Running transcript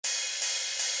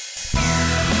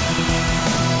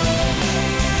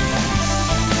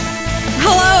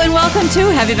and welcome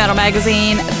to Heavy Metal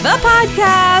Magazine, the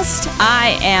podcast.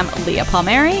 I am Leah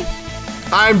Palmieri.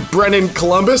 I'm Brennan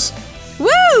Columbus.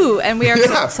 Woo! And we are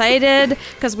so excited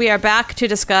because we are back to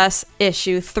discuss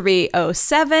issue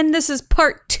 307. This is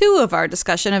part 2 of our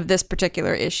discussion of this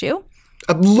particular issue.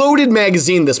 A loaded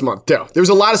magazine this month, too. There's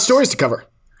a lot of stories to cover.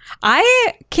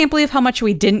 I can't believe how much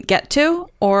we didn't get to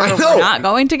or we're not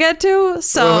going to get to.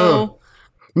 So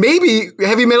maybe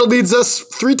Heavy Metal needs us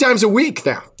 3 times a week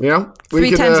now, you know?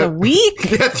 Three times a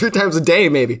week? Yeah, 3 times a day,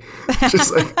 maybe.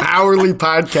 Just like hourly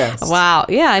podcasts. Wow.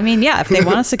 Yeah, I mean, yeah, if they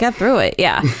want us to get through it,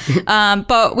 yeah.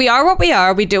 But we are what we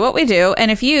are. We do what we do. And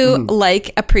if you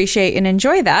like, appreciate, and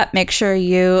enjoy that, make sure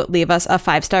you leave us a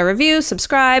 5-star review,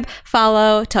 subscribe,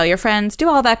 follow, tell your friends, do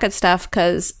all that good stuff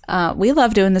because we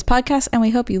love doing this podcast and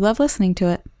we hope you love listening to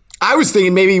it. I was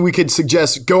thinking maybe we could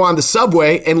suggest go on the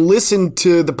subway and listen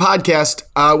to the podcast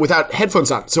without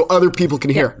headphones on so other people can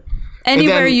hear.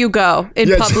 Anywhere you go in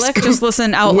public, just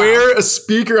listen out loud. Wear a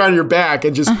speaker on your back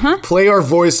and just play our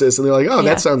voices. And they're like, oh,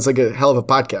 that sounds like a hell of a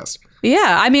podcast.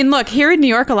 Yeah. I mean, look, here in New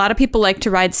York, a lot of people like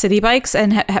to ride city bikes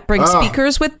and bring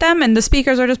speakers with them. And the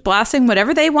speakers are just blasting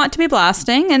whatever they want to be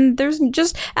blasting. And there's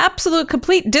just absolute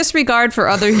complete disregard for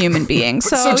other human beings.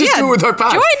 So just do it with our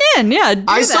podcast. Join in. Yeah.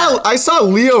 I saw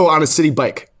Leo on a city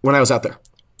bike when I was out there.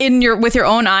 With your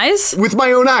own eyes? With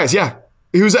my own eyes, yeah.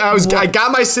 I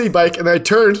got my city bike and I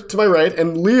turned to my right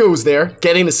and Leo was there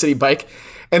getting a city bike.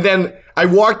 And then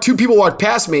 2 people walked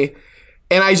past me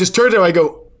and I just turned to him. I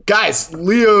go, guys,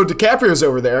 Leo DiCaprio's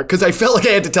over there. Cause I felt like I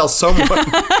had to tell someone.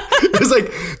 It was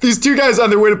like these 2 guys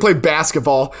on their way to play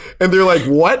basketball and they're like,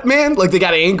 what, man? Like they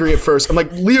got angry at first. I'm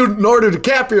like, Leonardo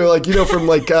DiCaprio, like, you know,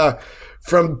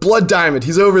 from Blood Diamond.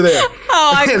 He's over there.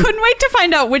 Oh, I couldn't wait to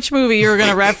find out which movie you were going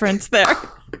to reference there.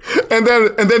 And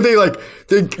then they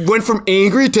went from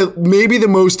angry to maybe the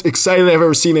most excited I've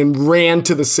ever seen and ran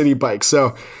to the city bike.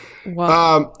 So,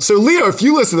 so Leo, if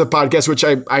you listen to the podcast, which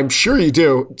I'm sure you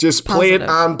do, just play it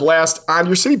on blast on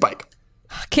your city bike.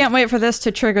 Can't wait for this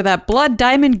to trigger that Blood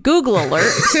Diamond Google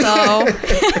alert. So,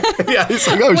 yeah, it's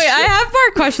like, oh, wait, I have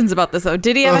more questions about this though.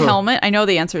 Did he have a helmet? I know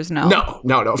the answer is no.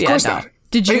 No, of course not.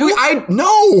 Did you?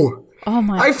 No. Oh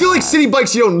my! I feel like city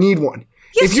bikes, you don't need one.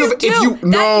 Yes, no. If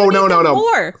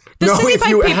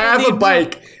you have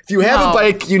a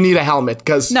bike, you need a helmet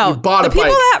because you bought a bike. The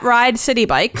people that ride city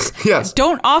bikes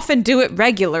don't often do it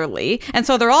regularly, and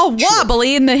so they're all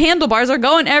wobbly, and the handlebars are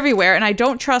going everywhere, and I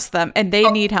don't trust them, and they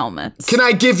need helmets. Can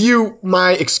I give you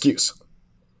my excuse?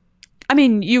 I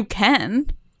mean, you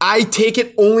can. I take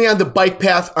it only on the bike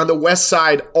path on the west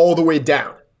side all the way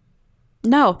down.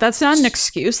 No, that's not an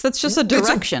excuse. That's just a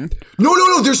direction.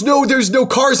 No. There's no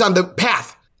cars on the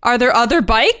path. Are there other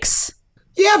bikes?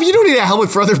 Yeah, but you don't need a helmet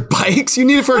for other bikes. You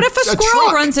need it for What if a squirrel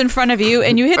truck? Runs in front of you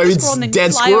and you hit the squirrel and then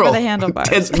you fly over the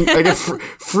handlebars? I get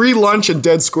free lunch and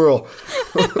dead squirrel.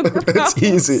 It's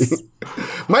easy.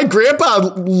 My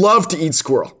grandpa loved to eat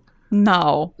squirrel.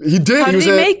 No. He did. How he was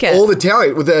did he make it? Old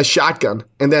Italian with a shotgun.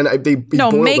 And then he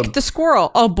boiled them. The squirrel.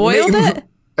 Oh, boiled it?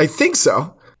 I think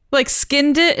so. Like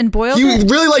skinned it and boiled it? He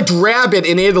really liked rabbit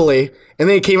in Italy. And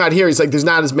then he came out here. He's like, there's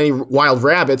not as many wild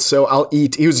rabbits, so I'll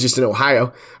eat. He was just in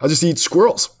Ohio. I'll just eat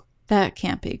squirrels. That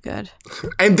can't be good.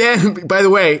 And then, by the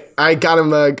way, I got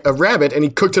him a rabbit and he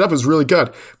cooked it up. It was really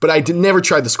good. But I never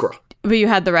tried the squirrel. But you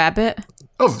had the rabbit?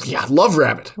 Oh, yeah. I love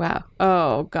rabbit. Wow.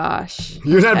 Oh, gosh.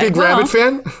 You're not a big rabbit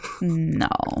fan? No.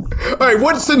 All right.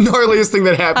 What's the gnarliest thing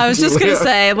that happened I was just going to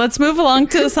say, let's move along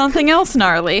to something else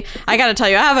gnarly. I got to tell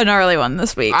you, I have a gnarly one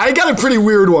this week. I got a pretty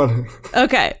weird one.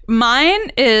 Okay.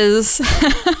 Mine is...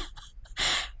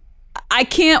 I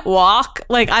can't walk.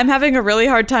 Like, I'm having a really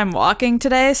hard time walking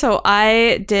today. So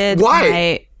I did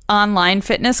my online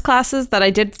fitness classes that I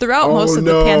did throughout most of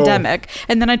the pandemic.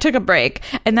 And then I took a break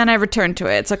and then I returned to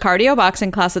it. It's a cardio boxing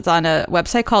class. It's on a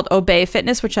website called Obey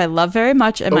Fitness, which I love very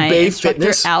much. And my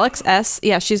instructor, Alex S.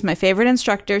 Yeah, she's my favorite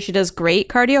instructor. She does great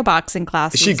cardio boxing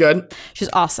classes. Is she good? She's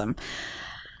awesome.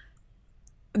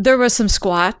 There was some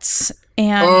squats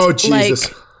and oh,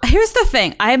 Jesus. Here's the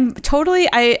thing.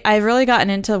 I've really gotten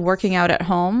into working out at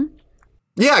home.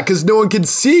 Yeah, because no one can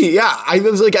see. Yeah, I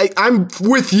was like, I'm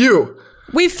with you.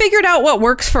 We figured out what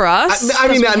works for us. I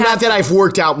mean, not that I've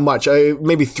worked out much.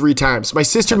 Maybe 3 times. My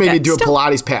sister made me do a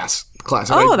Pilates class.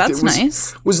 Oh, that's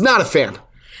nice. Was not a fan.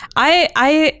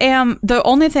 I am the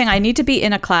only thing I need to be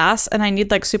in a class and I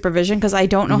need like supervision because I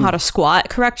don't know how to squat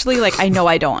correctly. Like I know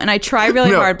I don't. And I try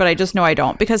really hard, but I just know I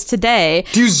don't because today.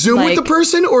 Do you Zoom with the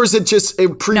person or is it just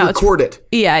pre-recorded?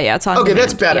 Yeah. It's on Okay, demand.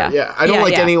 that's better. Yeah. I don't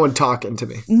like anyone talking to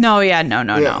me. No. I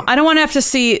don't want to have to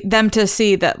see them to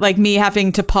see that like me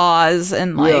having to pause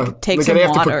and like take some water.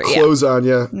 Have to put clothes on.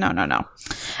 Yeah. No.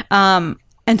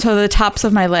 And so the tops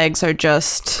of my legs are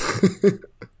just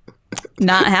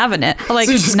not having it. Like,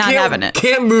 so not having it.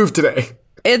 Can't move today.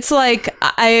 It's like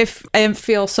I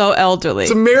feel so elderly.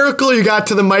 It's a miracle you got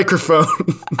to the microphone.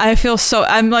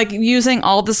 I'm like using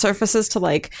all the surfaces to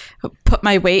like put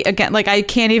my weight again. Like I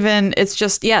can't even, it's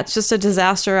just a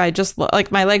disaster. I just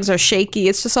like my legs are shaky.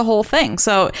 It's just a whole thing.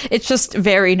 So it's just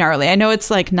very gnarly. I know it's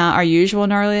like not our usual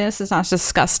gnarliness. It's not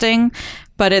disgusting,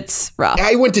 but it's rough.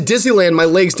 I went to Disneyland. My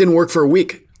legs didn't work for a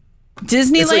week.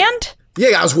 Disneyland?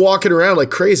 Yeah, I was walking around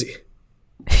like crazy.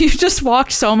 You just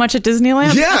walked so much at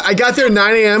Disneyland? Yeah, I got there at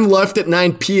 9 a.m., left at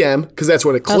 9 p.m. because that's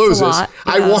when it closes. That's a lot.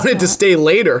 I wanted to stay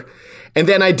later. And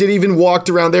then I did even walked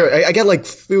around there. I got like,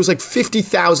 it was like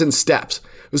 50,000 steps.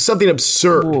 It was something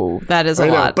absurd. Ooh, that is a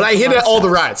lot. But I hit all the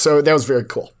rides, so that was very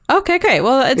cool. Okay, great.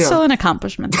 Well, it's still an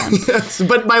accomplishment then.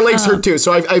 But my legs hurt too,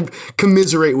 so I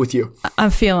commiserate with you.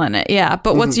 I'm feeling it, yeah.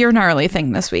 But what's your gnarly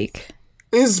thing this week?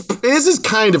 This is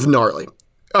kind of gnarly.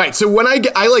 All right, so when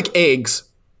I like eggs.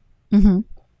 Mm-hmm.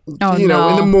 Oh, in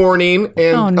the morning.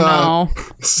 And, oh, no.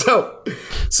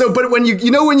 But when when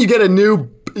you get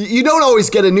you don't always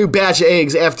get a new batch of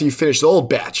eggs after you finish the old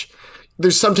batch.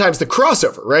 There's sometimes the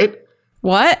crossover, right?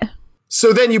 What?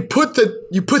 So then you put the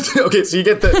okay, so you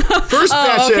get the first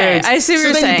batch of eggs. I see what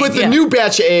you're saying. So then you put the new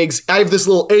batch of eggs. I have this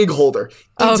little egg holder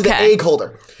into the egg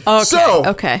holder.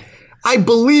 Okay. I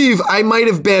believe I might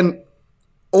have been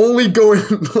only going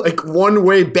like one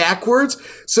way backwards,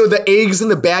 so the eggs in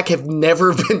the back have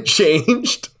never been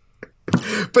changed.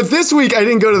 But this week I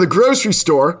didn't go to the grocery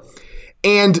store,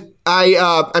 and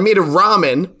I made a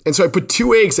ramen, and so I put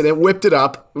 2 eggs in it, whipped it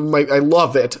up. I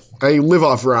love it. I live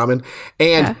off ramen,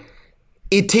 and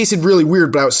it tasted really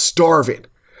weird, but I was starving,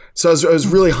 so I was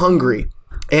really hungry.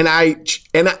 And I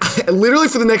literally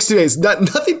for the next 2 days,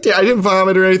 nothing. I didn't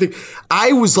vomit or anything.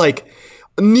 I was like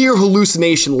near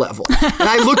hallucination level. And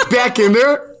I looked back in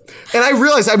there and I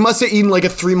realized I must have eaten like a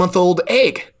 3-month-old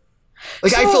egg.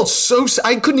 Like I felt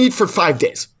I couldn't eat for 5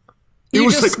 days. It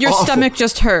was like your awful. stomach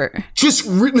just hurt. Just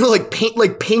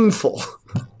painful.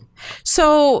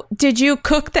 So did you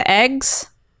cook the eggs?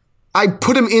 I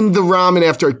put them in the ramen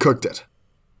after I cooked it.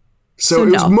 So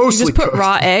it was mostly you just put cooked.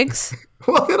 Raw eggs?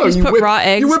 Well, you put raw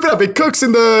eggs? You whip it up. It cooks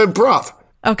in the broth.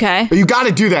 Okay. You got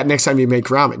to do that next time you make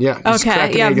ramen. Yeah.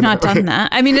 Okay. Yeah, I've not done that.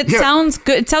 I mean, it sounds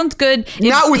good. It sounds good.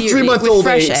 Not with 3-month-old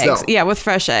eggs, though. Yeah, with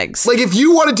fresh eggs. Like if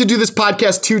you wanted to do this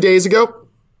podcast 2 days ago,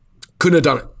 couldn't have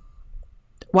done it.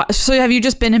 What? So have you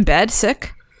just been in bed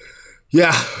sick?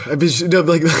 Yeah.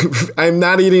 I'm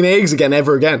not eating eggs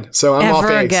ever again. So I'm off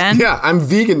eggs. Again? Yeah. I'm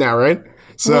vegan now, right?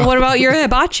 So. Well, what about your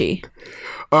hibachi?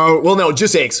 Well, no,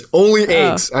 just eggs. Only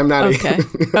eggs. I'm not eating.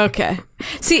 Okay.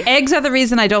 See, eggs are the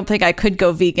reason I don't think I could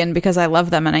go vegan because I love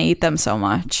them and I eat them so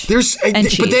much.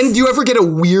 But then do you ever get a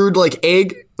weird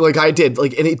egg like I did,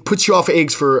 and it puts you off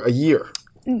eggs for a year?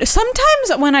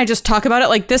 Sometimes when I just talk about it,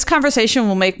 like this conversation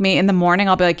will make me in the morning,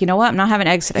 I'll be like, you know what? I'm not having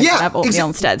eggs today. Yeah, I'll have oatmeal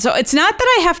instead. So it's not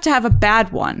that I have to have a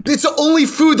bad one. It's the only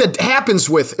food that happens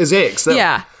with is eggs. Though.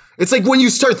 Yeah. It's like when you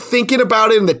start thinking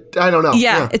about it, I don't know.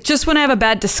 Yeah, it's just when I have a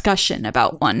bad discussion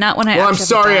about one, not when I. Well, I'm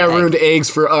sorry I ruined eggs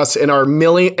for us and our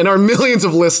millions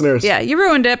of listeners. Yeah, you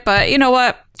ruined it, but you know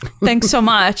what? Thanks so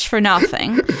much for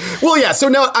nothing. Well, yeah. So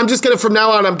now from now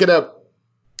on, I'm gonna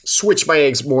switch my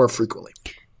eggs more frequently.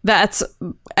 That's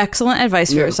excellent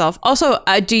advice for yourself. Also,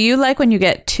 do you like when you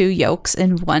get 2 yolks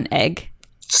in 1 egg?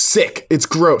 Sick. It's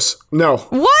gross. No.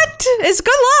 What? It's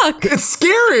good luck. It's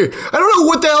scary. I don't know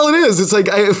what the hell it is. It's like,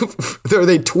 are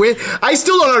they twin? I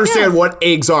still don't understand what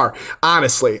eggs are.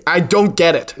 Honestly, I don't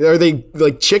get it. Are they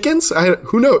like chickens?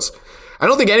 Who knows? I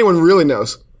don't think anyone really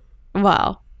knows.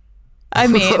 Wow. I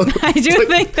mean, I do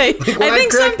think I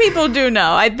think some people do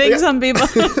know. I think some people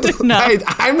do know.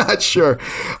 I'm not sure.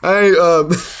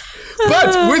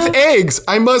 But with eggs,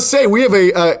 I must say, we have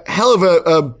a hell of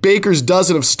a baker's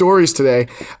dozen of stories today.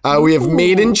 We have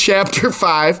Maiden Chapter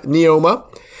 5, Neoma.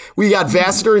 We got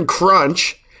Vassiter and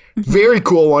Crunch. Very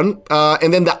cool one.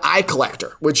 And then the Eye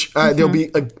Collector, which there'll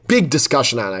be a big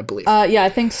discussion on, I believe. Yeah, I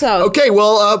think so. Okay,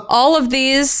 well... all of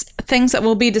these things that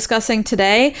we'll be discussing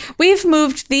today, we've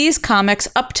moved these comics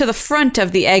up to the front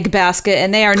of the egg basket,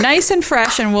 and they are nice and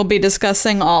fresh, and we'll be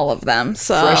discussing all of them.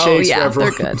 So, fresh eggs yeah, for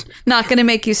everyone. They're good. Not going to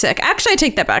make you sick. Actually, I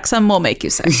take that back. Some will make you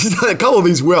sick. A couple of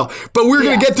these will. But we're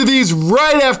going to get to these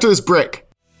right after this break.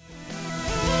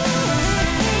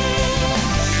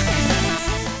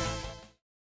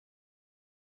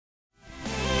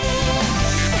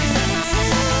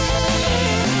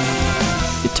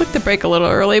 Took the break a little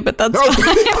early, but that's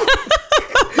fine.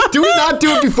 Do we not do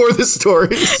it before the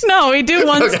stories? No, we do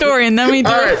one story and then we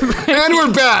do all right. And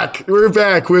we're back. We're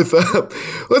back with,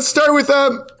 let's start with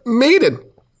Maiden.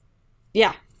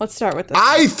 Yeah. Let's start with this.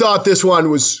 I thought this one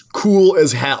was cool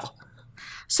as hell.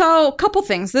 So, a couple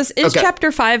things. This is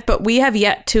chapter 5, but we have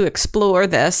yet to explore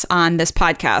this on this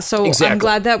podcast. So, I'm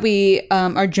glad that we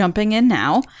are jumping in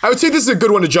now. I would say this is a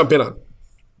good one to jump in on.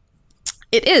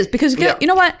 It is, because you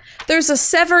know what? There's a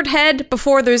severed head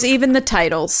before there's even the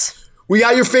titles. We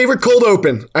got your favorite cold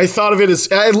open. I thought of it as,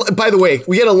 by the way,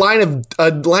 we had a line of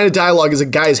dialogue as a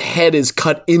guy's head is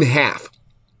cut in half.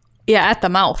 Yeah, at the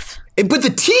mouth. But the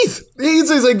teeth,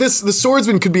 it's like this, the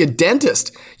swordsman could be a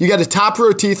dentist. You got a top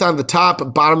row teeth on the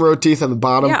top, bottom row teeth on the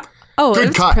bottom. Yeah. Oh, good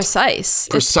it's cut. Precise.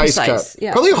 Precise cut.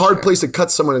 Yeah, probably a hard place to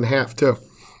cut someone in half, too.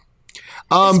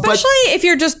 Especially if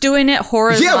you're just doing it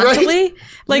horizontally. Yeah, right?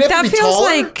 Like, that feels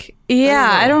like,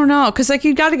 I don't know. Because, like,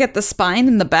 you got to get the spine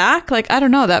in the back. Like, I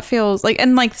don't know. That feels like,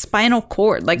 and like spinal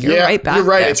cord. Like, you're right back. You're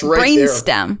right. There. It's right brain there.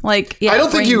 Stem. Like, I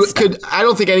don't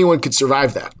think anyone could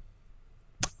survive that.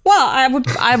 Well,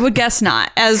 I would guess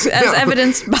not, as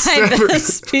evidenced by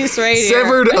this piece right here.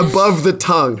 Severed above the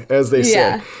tongue, as they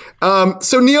say. Yeah.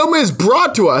 So Neoma is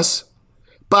brought to us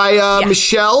by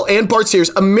Michelle and Bart Sears,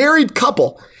 a married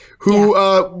couple who,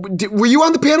 were you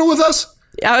on the panel with us?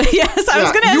 Yes, I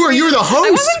was going to ask you were the host. I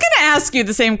wasn't going to ask you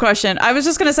the same question. I was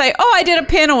just going to say, I did a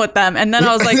panel with them. And then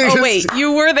I was like, oh, wait,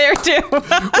 you were there too.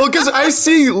 Well, because I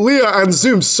see Leah on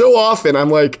Zoom so often.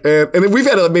 I'm like, and we've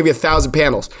had maybe 1,000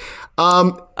 panels.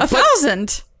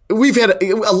 1,000? We've had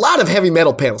a lot of heavy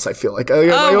metal panels, I feel like. I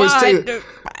always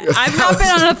I've not been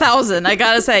on 1,000, I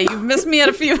gotta say. You've missed me at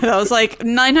a few of those, like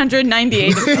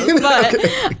 998 of those.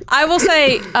 But I will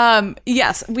say,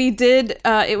 yes, we did.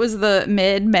 It was the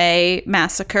Mid-May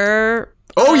Massacre.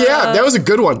 Oh, yeah, that was a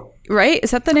good one. Right? Is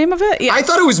that the name of it? Yeah. I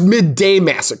thought it was Midday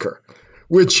Massacre,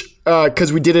 which,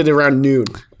 because we did it around noon.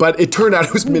 But it turned out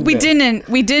it was midday.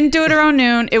 We didn't do it around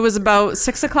noon. It was about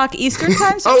 6 o'clock Eastern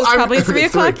time, so it was probably 3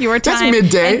 o'clock your time. That's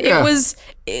midday. And it was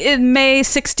in May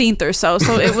 16th or so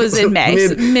it was in May.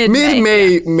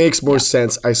 Mid-May makes more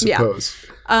sense, I suppose.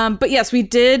 Yeah. But yes, we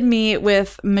did meet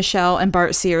with Michelle and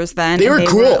Bart Sears then. They were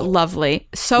cool. Were lovely.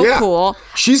 So cool.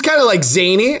 She's kind of like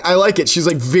zany. I like it. She's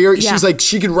like she's like,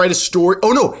 she can write a story.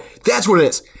 Oh no, that's what it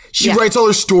is. She writes all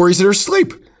her stories in her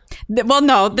sleep. Well,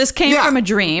 no, this came from a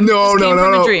dream. No.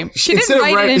 A dream. She didn't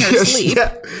write it in her sleep.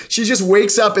 She just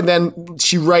wakes up and then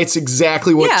she writes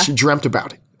exactly what she dreamt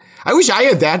about. I wish I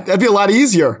had that. That'd be a lot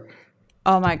easier.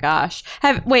 Oh my gosh.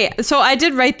 So I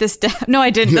did write this down. No, I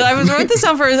didn't. I wrote this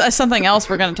down for something else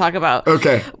we're going to talk about.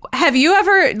 Okay. Have you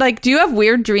ever, do you have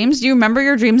weird dreams? Do you remember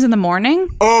your dreams in the morning?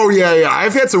 Oh, yeah.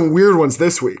 I've had some weird ones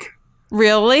this week.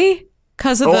 Really?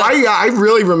 I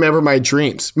really remember my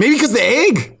dreams. Maybe because the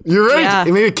egg. You're right. Yeah.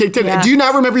 Maybe it kicked in. Yeah. Do you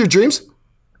not remember your dreams?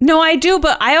 No, I do,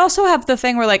 but I also have the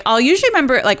thing where, I'll usually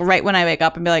remember it, right when I wake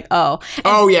up and be like, oh.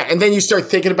 And then you start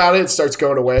thinking about it, it starts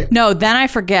going away. No, then I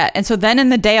forget. And so then in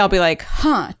the day, I'll be like,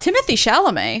 Timothée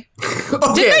Chalamet.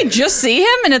 Didn't I just see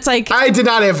him? And it's like. I did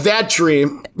not have that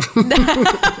dream.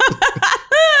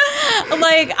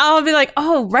 I'll be like,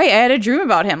 oh, right, I had a dream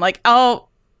about him.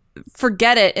 I'll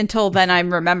forget it until then I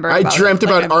remember. I dreamt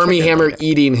about Armie Hammer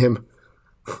eating him.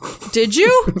 Did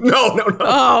you? No.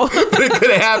 Oh. But it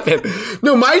could happen.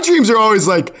 No, my dreams are always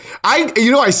I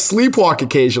sleepwalk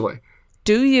occasionally.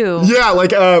 Do you? Yeah,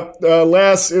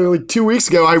 last 2 weeks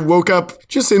ago, I woke up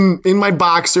just in my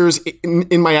boxers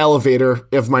in my elevator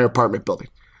of my apartment building.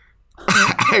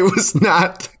 I was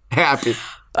not happy.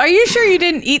 Are you sure you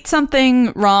didn't eat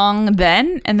something wrong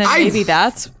then? And then maybe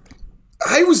that's...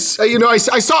 I was,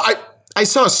 I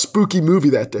saw a spooky movie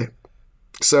that day.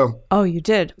 So. Oh, you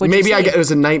did? Maybe it was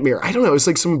a nightmare. I don't know. It was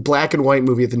like some black and white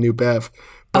movie at the New Bev.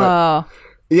 But,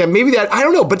 yeah, maybe that. I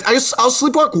don't know. But I'll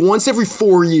sleepwalk once every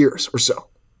 4 years or so.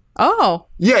 Oh.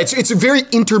 Yeah, it's very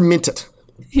intermittent.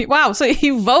 Wow. So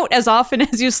you vote as often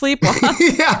as you sleepwalk.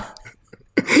 Yeah.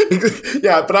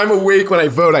 Yeah, but I'm awake when I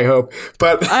vote, I hope.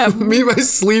 But my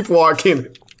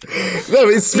sleepwalking. No,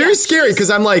 it's very scary because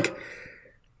I'm like,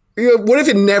 what if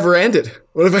it never ended?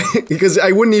 Because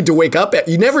I wouldn't need to wake up.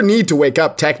 You never need to wake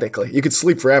up, technically. You could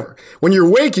sleep forever. When you're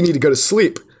awake, you need to go to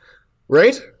sleep.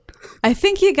 Right? I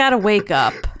think you gotta wake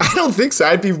up. I don't think so.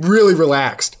 I'd be really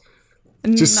relaxed.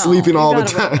 Just sleeping all the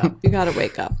time. You gotta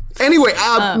wake up. Anyway,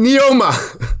 Neoma.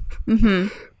 Mm-hmm.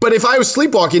 But if I was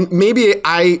sleepwalking, maybe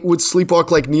I would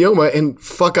sleepwalk like Neoma and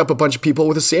fuck up a bunch of people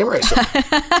with a samurai sword.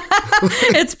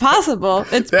 It's possible.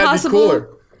 That'd possible. Be cooler.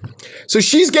 So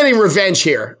she's getting revenge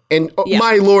here, and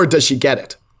my lord, does she get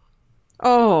it?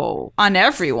 Oh, on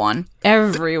everyone.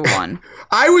 Everyone.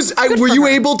 Were you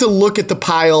able to look at the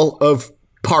pile of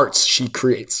parts she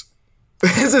creates?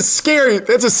 That's a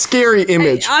scary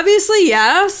image. Obviously,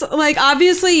 yes.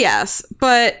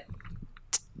 But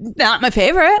not my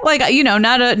favorite.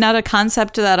 Not a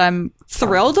concept that I'm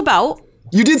thrilled about.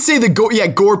 You did say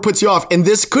gore puts you off, and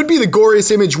this could be the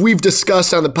goriest image we've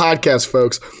discussed on the podcast,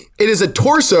 folks. It is a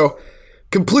torso,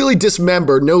 completely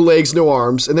dismembered, no legs, no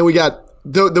arms, and then we got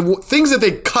the things that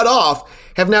they cut off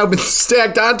have now been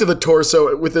stacked onto the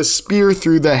torso with a spear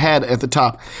through the head at the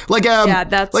top, like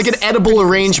an edible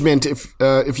arrangement.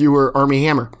 If you were Armie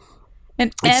Hammer.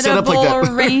 An edible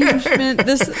arrangement.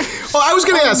 I was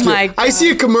going to ask you. God. I see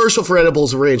a commercial for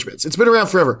edibles arrangements. It's been around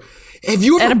forever. Have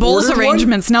you ever edibles ordered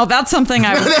arrangements? One? No, that's something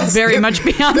I would very much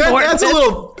be on board. That's a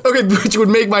little which would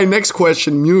make my next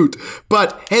question mute.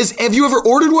 But have you ever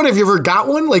ordered one? Have you ever got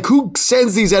one? Like, who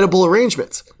sends these edible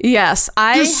arrangements? Yes,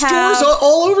 There's stores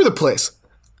all over the place.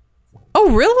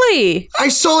 Oh, really? I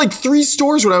saw like 3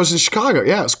 stores when I was in Chicago.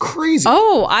 Yeah, it's crazy.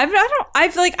 Oh,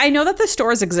 I know that the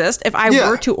stores exist. If I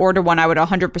were to order one, I would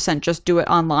 100% just do it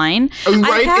online.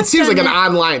 Right? It seems like an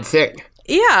online thing.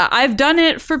 Yeah, I've done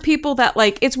it for people that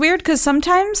it's weird because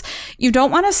sometimes you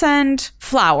don't want to send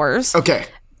flowers. Okay.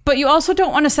 But you also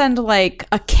don't want to send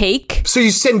a cake. So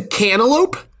you send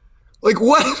cantaloupe? Like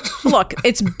what? Look,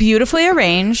 it's beautifully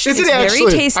arranged. Is it it's actually?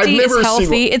 Very tasty. It's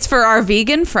healthy. It's for our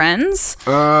vegan friends.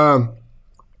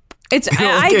 It's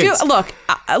look.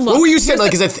 What will you send?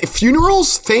 Like, is it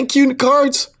funerals? Thank you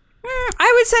cards?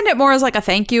 I would send it more as a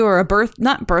thank you or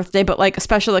not birthday, but a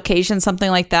special occasion, something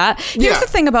like that. Here's the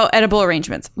thing about edible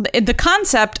arrangements. The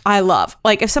concept I love.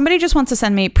 If somebody just wants to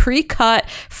send me pre-cut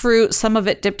fruit, some of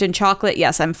it dipped in chocolate,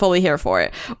 yes, I'm fully here for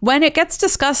it. When it gets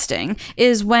disgusting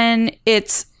is when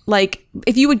it's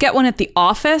if you would get one at the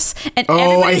office and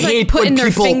everybody's putting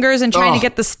their fingers and trying to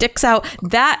get the sticks out,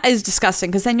 that is disgusting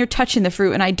because then you're touching the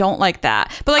fruit and I don't like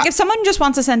that. But if someone just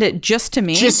wants to send it just to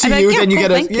me, just to you, then you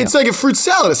get it's like a fruit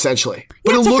salad essentially.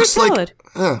 But it looks like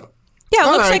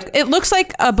it looks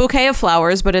like a bouquet of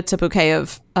flowers, but it's a bouquet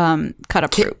of cut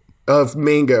up fruit. Of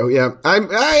mango, yeah.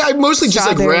 I mostly just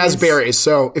like raspberries.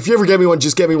 So if you ever get me one,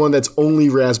 just get me one that's only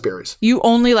raspberries. You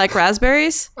only like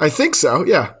raspberries? I think so,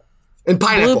 yeah. And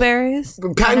pineapple. Blueberries?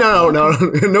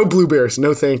 No blueberries.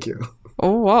 No, thank you.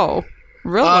 Oh, whoa.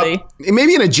 Really?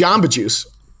 Maybe in a Jamba Juice.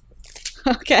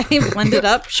 Okay, blend it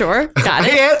up. Sure. Got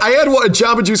it. I had a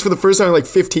Jamba Juice for the first time in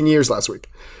 15 years last week.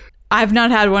 I've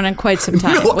not had one in quite some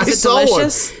time. Was it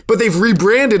delicious? One. But they've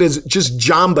rebranded as just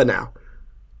Jamba now.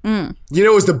 You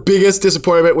know, it was the biggest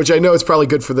disappointment, which I know is probably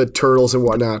good for the turtles and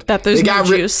whatnot. That there's no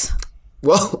juice.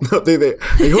 Well, no, they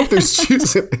hope there's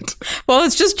juice in it. Well,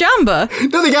 it's just Jamba.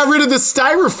 No, they got rid of the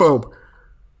styrofoam.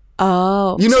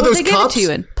 Oh. You know those they cups? Gave it to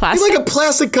you in plastic? It's like a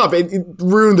plastic cup. It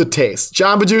ruined the taste.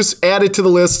 Jamba Juice added to the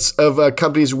lists of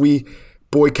companies we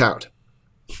boycott.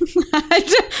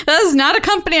 That is not a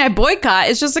company I boycott.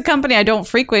 It's just a company I don't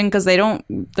frequent because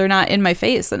they're not in my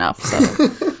face enough.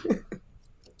 So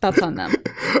that's on them.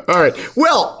 All right.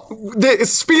 Well,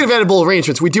 speaking of edible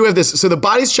arrangements, we do have this. So the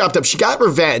body's chopped up. She got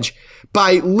revenge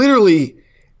by literally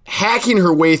hacking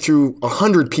her way through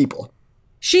 100 people.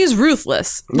 She's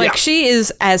ruthless. She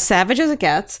is as savage as it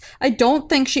gets. I don't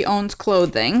think she owns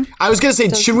clothing. I was going to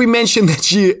say, should we mention that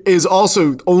she is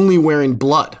also only wearing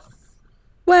blood?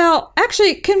 Well,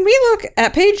 actually, can we look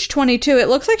at page 22? It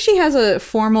looks like she has a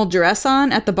formal dress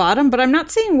on at the bottom, but I'm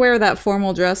not seeing where that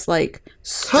formal dress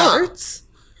starts.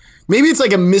 Maybe it's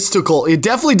a mystical. It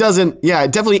definitely doesn't. Yeah,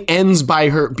 it definitely ends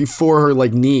before her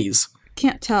knees.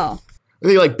 Can't tell. Are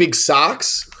they big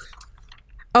socks?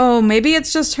 Oh, maybe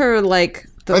it's just her I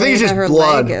think it's just her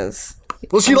blood. Leg is.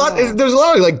 Well, there's a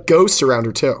lot of ghosts around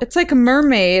her too. It's like a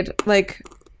mermaid.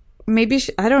 Maybe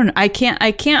I don't know. I can't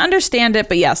understand it,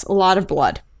 but yes, a lot of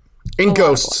blood. And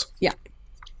ghosts. Yeah.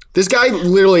 This guy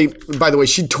literally, by the way,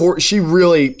 she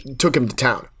really took him to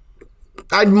town.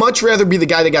 I'd much rather be the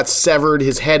guy that got severed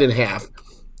his head in half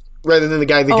rather than the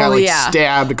guy that got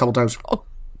stabbed a couple times. Oh,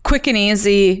 quick and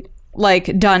easy,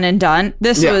 done and done.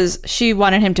 She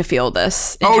wanted him to feel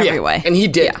this in every way. And he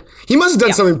did. Yeah. He must have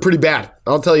done something pretty bad.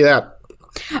 I'll tell you that.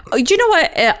 You know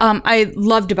what I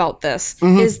loved about this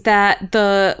is that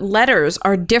the letters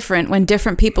are different when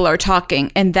different people are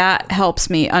talking, and that helps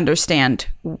me understand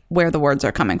where the words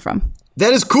are coming from.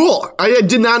 That is cool. I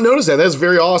did not notice that. That's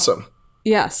very awesome.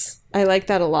 Yes, I like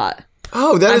that a lot.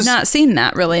 Oh, I've not seen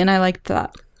that really, and I liked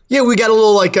that. Yeah, we got a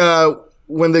little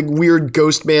when the weird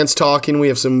ghost man's talking, we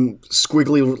have some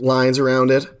squiggly lines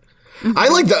around it. I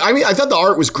like that. I mean, I thought the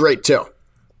art was great too.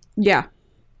 Yeah.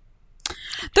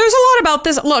 There's a lot about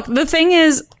this. Look, the thing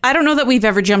is, I don't know that we've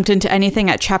ever jumped into anything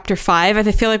at chapter 5.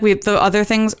 I feel like the other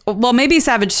things, well, maybe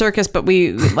Savage Circus, but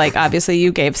we obviously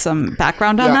you gave some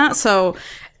background on that. So,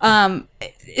 I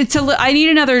need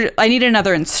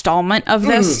another installment of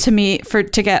this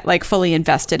to get fully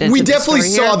invested into. We definitely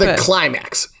saw the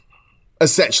climax.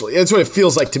 Essentially, that's what it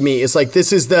feels like to me. It's like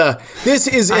this is.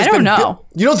 I don't know.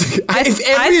 You don't think if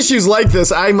every issue's like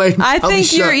this, I might. I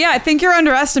think you're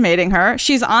underestimating her.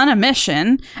 She's on a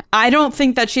mission. I don't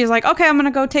think that she's like, okay, I'm gonna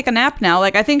go take a nap now.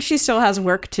 Like, I think she still has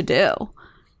work to do.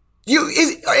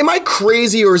 Am I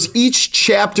crazy, or is each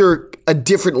chapter a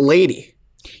different lady?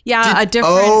 Yeah, a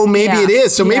different. Oh, maybe it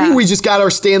is. So maybe we just got our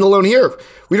standalone here.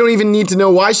 We don't even need to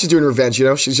know why she's doing revenge.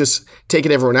 She's just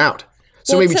taking everyone out.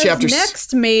 So maybe chapter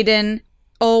next maiden.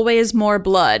 Always more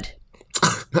blood.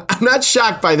 I'm not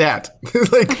shocked by that.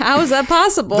 Like, how is that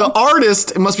possible? The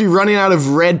artist must be running out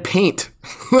of red paint.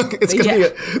 It's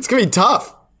gonna be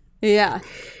tough. Yeah.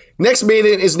 Next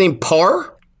maiden is named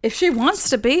Par. If she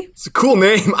wants to be. It's a cool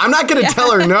name. I'm not gonna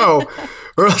tell her no,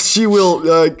 or else she will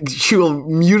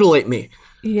mutilate me.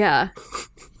 Yeah.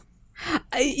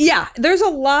 Yeah. There's a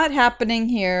lot happening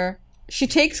here. She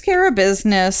takes care of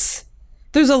business.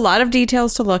 There's a lot of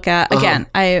details to look at. Again,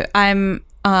 I'm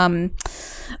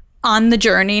on the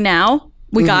journey now.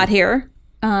 We got here.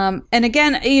 And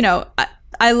again,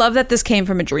 I love that this came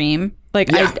from a dream. Like,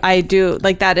 I do.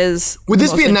 Like, that is. Would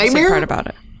this be a nightmare? Part about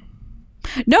it.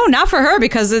 No, not for her,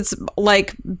 because it's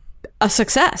like a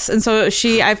success. And so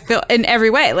I feel in every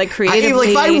way, like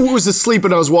creatively. If I was asleep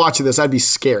and I was watching this, I'd be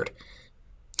scared.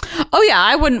 Oh, yeah.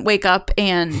 I wouldn't wake up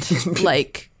and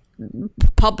like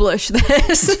publish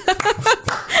this.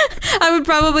 I would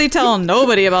probably tell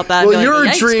nobody about that. Well, you're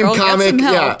a dream comic.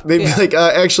 Yeah. They'd be like,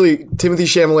 actually, Timothy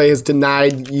Chalamet has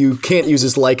denied you can't use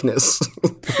his likeness.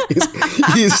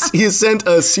 he's sent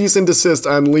a cease and desist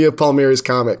on Leah Palmieri's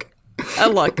comic.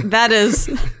 Look, that is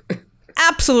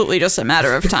absolutely just a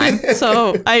matter of time.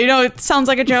 So I know it sounds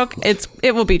like a joke.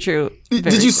 It will be true.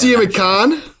 Did you see him at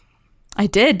Cannes? I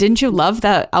did. Didn't you love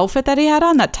that outfit that he had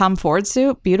on, that Tom Ford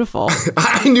suit? Beautiful.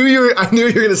 I knew you were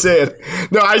going to say it.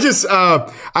 No, I just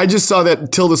saw that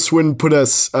Tilda Swinton put a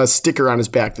sticker on his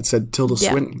back that said Tilda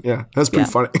Swinton. Yeah, that's pretty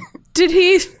funny. Did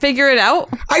he figure it out?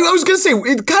 I was going to say,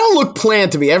 it kind of looked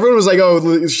planned to me. Everyone was like,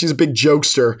 oh, she's a big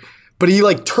jokester. But he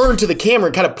like turned to the camera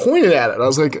and kind of pointed at it. I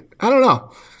was like, I don't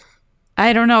know.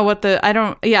 I'm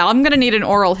going to need an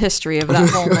oral history of that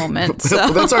whole moment. So.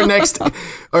 Well, that's our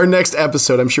next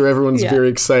episode. I'm sure everyone's very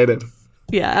excited.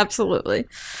 Yeah, absolutely.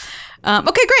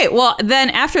 Okay, great. Well, then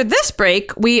after this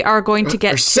break, we are going to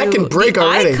get our second break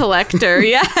already. Eye Collector.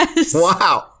 Yes.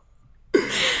 Wow.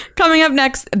 Coming up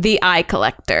next, The Eye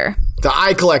Collector. The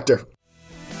Eye Collector.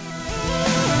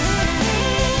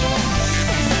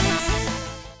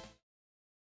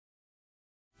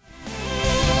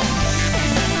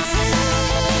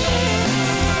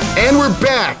 And we're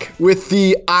back with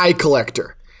The Eye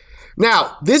Collector.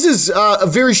 Now, this is a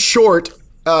very short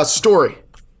story.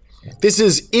 This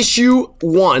is issue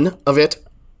 1 of it,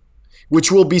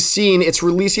 which will be seen. It's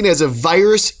releasing as a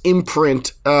virus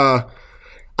imprint on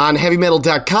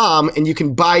HeavyMetal.com, and you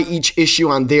can buy each issue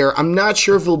on there. I'm not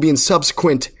sure if it'll be in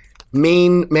subsequent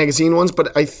main magazine ones,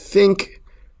 but I think,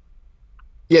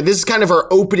 this is kind of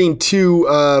our opening to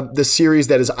the series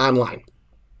that is online.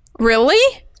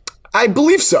 Really? I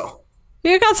believe so.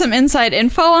 You got some inside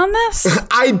info on this?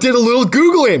 I did a little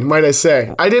Googling, might I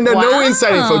say. I didn't have no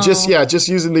inside info, just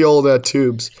using the old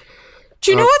tubes.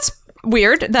 Do you know what's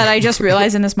weird that I just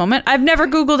realized in this moment? I've never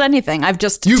Googled anything. I've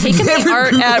just taken the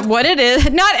art at what it is.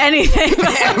 Not anything.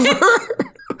 Ever?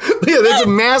 Yeah, that's a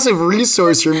massive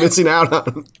resource you're missing out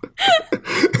on.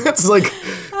 That's like,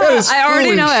 that is I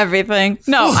already know everything.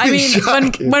 No, I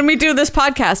mean, when we do this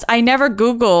podcast, I never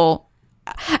Google.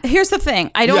 Here's the thing.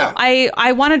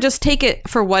 I want to just take it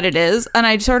for what it is, and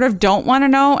I sort of don't want to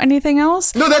know anything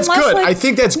else. No, that's good. I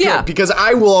think that's good because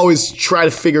I will always try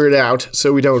to figure it out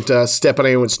so we don't step on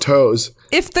anyone's toes.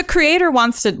 If the creator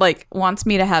wants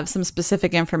me to have some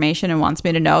specific information and wants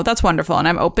me to know, that's wonderful, and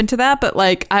I'm open to that. But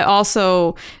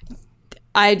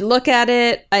I look at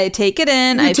it, I take it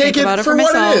in, I think about it for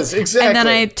myself, what it is. Exactly. And then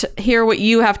I hear what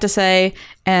you have to say,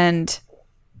 and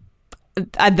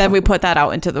then we put that out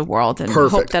into the world and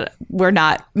hope that we're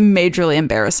not majorly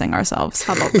embarrassing ourselves.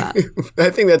 How about that? I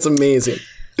think that's amazing.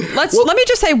 Let me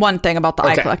just say one thing about the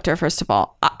Eye Collector, first of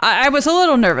all. I was a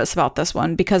little nervous about this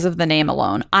one because of the name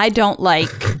alone. I don't like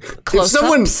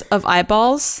close-ups of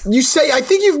eyeballs. You say, I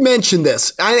think you've mentioned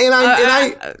this.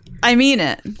 I mean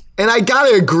it. And I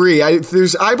gotta agree.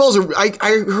 There's eyeballs.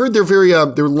 I heard they're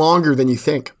they're longer than you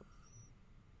think.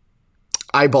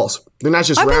 Eyeballs. They're not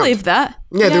just round. I believe that.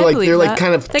 Yeah, they're like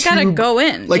kind of they gotta go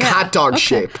in. Like hot dog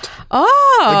shaped.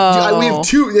 Oh. We have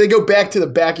two. They go back to the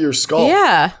back of your skull.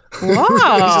 Yeah.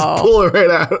 Wow. Just pull it right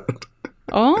out.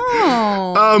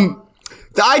 Oh.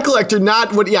 The Eye Collector,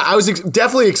 not what. Yeah, I was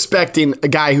definitely expecting a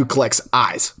guy who collects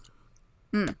eyes.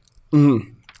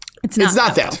 Mm. It's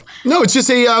not that. No, it's just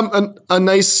a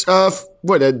nice a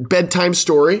bedtime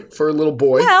story for a little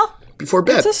boy. Well, before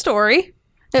bed. It's a story.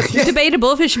 It's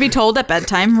debatable if it should be told at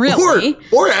bedtime, really,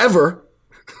 or ever.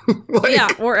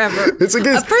 Or ever. It's a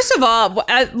good. First of all,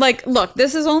 look,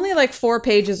 this is only like 4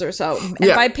 pages or so.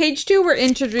 And by page 2, we're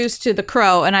introduced to the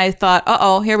crow, and I thought,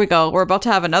 here we go. We're about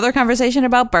to have another conversation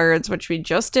about birds, which we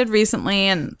just did recently.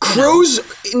 And crows,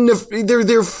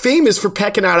 they're famous for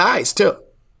pecking out eyes too.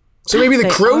 So maybe the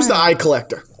crow's the eye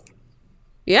collector.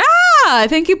 Yeah, I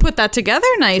think you put that together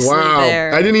nicely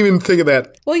there. I didn't even think of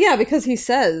that. Well, yeah, because he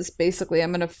says, basically,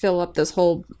 I'm going to fill up this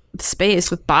whole space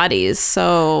with bodies,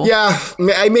 so... Yeah,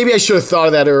 maybe I should have thought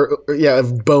of that,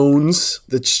 of bones.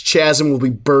 The chasm will be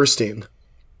bursting.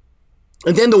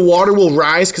 And then the water will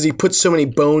rise because he puts so many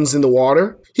bones in the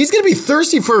water. He's going to be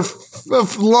thirsty for a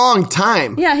long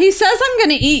time. Yeah, he says, I'm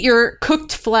going to eat your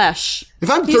cooked flesh. If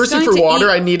I'm thirsty for water,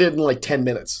 I need it in like 10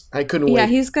 minutes. I couldn't wait. Yeah,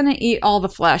 he's going to eat all the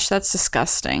flesh. That's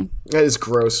disgusting. That is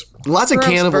gross. Lots of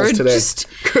cannibals today.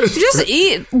 Just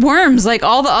eat worms like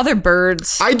all the other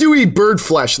birds. I do eat bird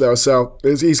flesh, though, so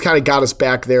he's kind of got us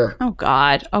back there. Oh,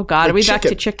 God. Like are we back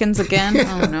to chickens again?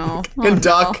 Oh, no. And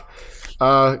duck.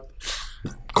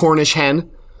 Cornish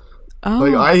hen. Oh.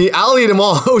 Like I'll eat them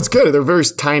all. Oh, it's good. They're very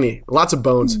tiny. Lots of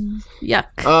bones. Yuck.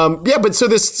 But so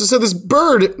this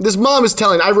bird, this mom is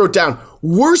telling, I wrote down,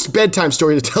 worst bedtime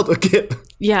story to tell the kid.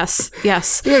 Yes. Yeah,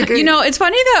 okay. You know, it's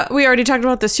funny that we already talked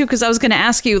about this too, because I was going to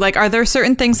ask you, like, are there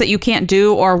certain things that you can't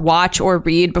do or watch or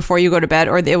read before you go to bed,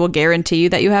 or they will guarantee you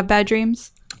that you have bad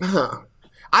dreams? I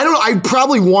don't know. I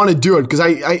probably want to do it because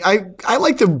I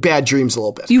like the bad dreams a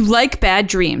little bit. You like bad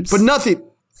dreams, but nothing.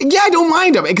 Yeah, I don't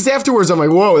mind them because afterwards I'm like,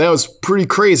 whoa, that was pretty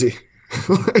crazy.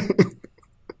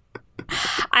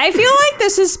 I feel like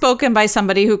this is spoken by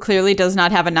somebody who clearly does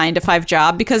not have a 9-to-5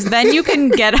 job, because then you can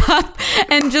get up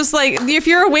and just like, if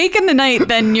you're awake in the night,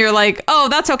 then you're like, oh,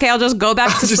 that's okay. I'll just go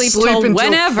back to sleep till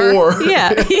whenever. 4.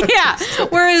 Yeah.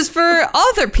 Whereas for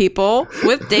other people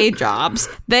with day jobs,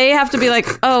 they have to be like,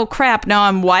 oh crap, no,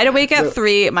 I'm wide awake at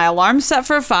 3. My alarm's set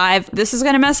for 5. This is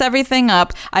going to mess everything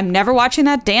up. I'm never watching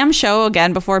that damn show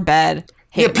again before bed.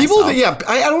 I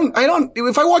don't.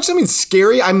 If I watch something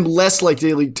scary, I'm less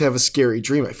likely to have a scary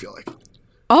dream, I feel like.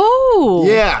 Oh.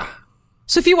 Yeah.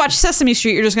 So if you watch Sesame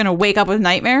Street, you're just going to wake up with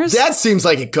nightmares? That seems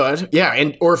like it could.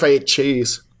 Yeah, or if I ate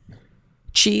cheese.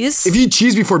 Cheese? If you eat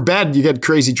cheese before bed, you get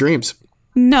crazy dreams.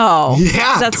 No.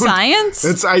 Yeah. Is that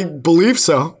science? I believe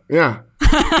so. Yeah.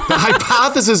 The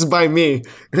hypothesis by me,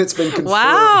 and it's been confirmed.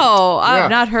 Wow, I've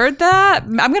not heard that.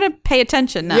 I'm going to pay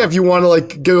attention now. Yeah, if you want to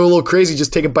like go a little crazy,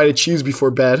 just take a bite of cheese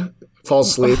before bed, fall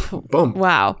asleep, boom.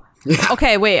 Wow. Yeah.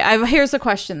 Okay, wait. Here's the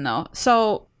question though.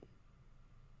 So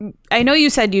I know you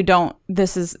said you don't.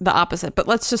 This is the opposite, but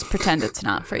let's just pretend it's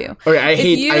not for you. Okay, I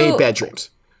hate bad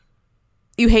dreams.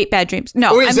 You hate bad dreams.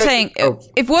 No, I'm saying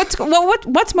if what's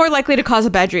more likely to cause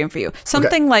a bad dream for you?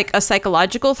 Something like a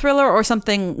psychological thriller or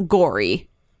something gory?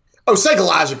 Oh,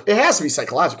 psychological. It has to be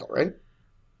psychological, right?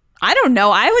 I don't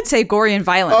know. I would say gory and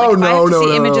violent. Oh, like if I have to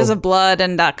see images of blood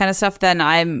and that kind of stuff, then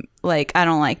I'm like, I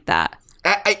don't like that.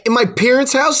 In my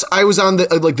parents' house, I was on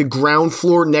the ground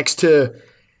floor next to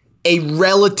a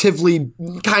relatively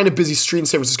kind of busy street in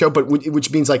San Francisco, but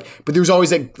which means but there was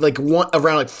always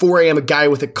around 4 a.m. a guy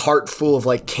with a cart full of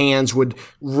like cans would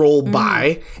roll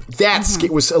by. That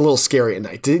was a little scary at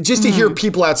night, just to hear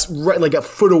people like a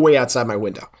foot away outside my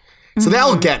window. So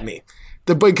that'll get me.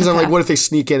 Because I'm like, what if they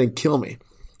sneak in and kill me?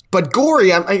 But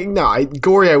gory,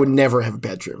 gory I would never have a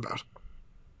bad dream about.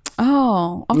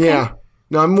 Oh, okay. Yeah.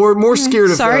 No, I'm more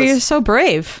scared of. Sorry, you're so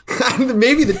brave.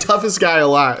 Maybe the toughest guy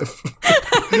alive.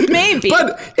 Maybe.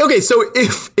 But okay, so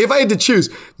if I had to choose,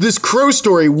 this crow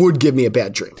story would give me a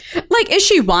bad dream. Like, is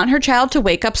she want her child to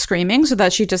wake up screaming so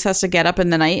that she just has to get up in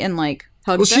the night and like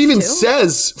hug? Well, she even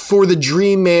says, "For the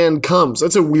dream man comes."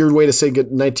 That's a weird way to say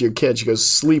good night to your kid. She goes,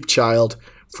 "Sleep, child,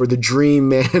 for the dream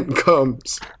man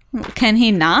comes." Can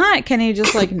he not? Can he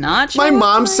just like not? My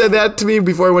mom said that to me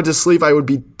before I went to sleep. I would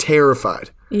be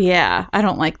terrified. Yeah, I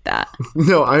don't like that.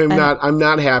 No, I'm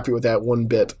not happy with that one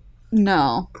bit.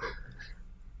 No.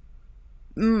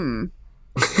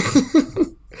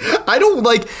 I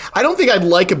don't think I'd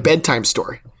like a bedtime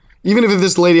story. Even if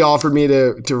this lady offered me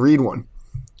to read one.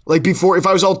 Like before, if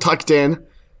I was all tucked in,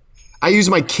 I use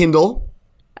my Kindle.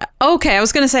 Okay, I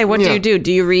was going to say, what do you do?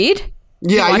 Do you read?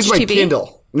 Yeah, I use my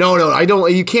Kindle. No, I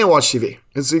don't. You can't watch TV.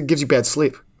 It gives you bad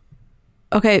sleep.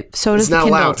 Okay, so does the Kindle.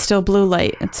 Allowed. It's still blue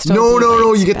light. It's still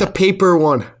no. You get the paper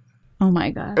one. Oh my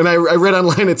God. And I read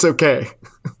online it's okay.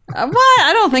 What?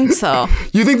 I don't think so.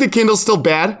 You think the Kindle's still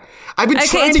bad? I've been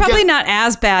trying it's to probably not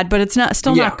as bad, but it's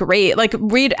still not great. Like,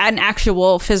 read an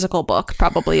actual physical book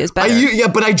probably is better.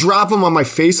 But I drop them on my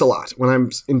face a lot when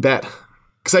I'm in bed.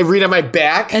 Because I read on my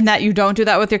back. And that you don't do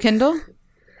that with your Kindle?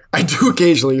 I do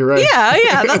occasionally, you're right.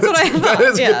 Yeah, that's what I thought. That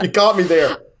is good. You caught me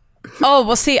there. Oh,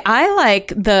 well, see, I like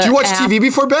the Do you watch TV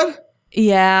before bed?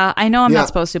 Yeah, I know I'm not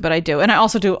supposed to, but I do. And I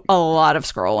also do a lot of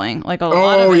scrolling. Like a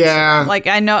lot of Instagram. Like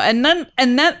I know and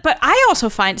then but I also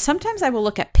find sometimes I will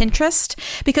look at Pinterest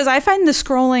because I find the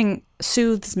scrolling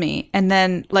soothes me and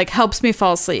then like helps me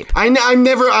fall asleep. I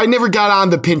never got on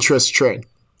the Pinterest train.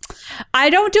 I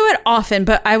don't do it often,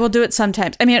 but I will do it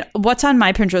sometimes. I mean, what's on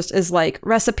my Pinterest is like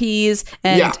recipes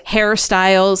and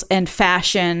hairstyles and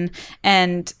fashion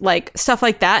and like stuff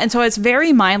like that. And so it's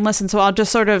very mindless. And so I'll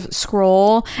just sort of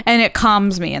scroll and it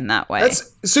calms me in that way.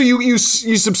 So you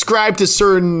subscribe to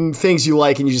certain things you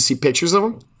like and you just see pictures of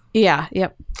them? Yeah.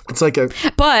 Yep. It's like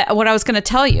But what I was going to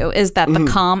tell you is that the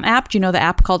Calm app, do you know the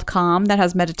app called Calm that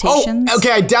has meditations? Oh,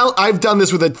 okay. I've done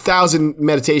this with 1,000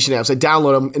 meditation apps. I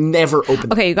download them and never open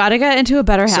them. Okay, you got to get into a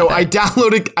better habit. So I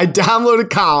downloaded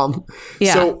Calm.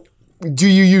 Yeah. So do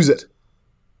you use it?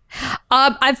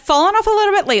 I've fallen off a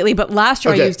little bit lately, but last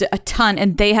year I used it a ton,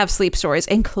 and they have sleep stories,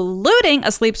 including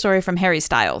a sleep story from Harry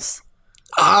Styles.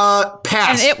 Pass.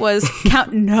 And it was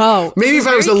no. Maybe if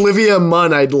I was Olivia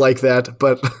Munn, I'd like that,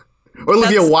 but or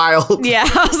Olivia Wilde. Yeah,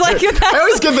 I was like, I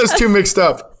always get those two mixed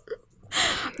up.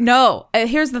 No,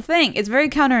 here's the thing: it's very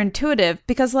counterintuitive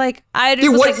because, like, I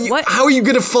just was what? How are you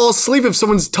gonna fall asleep if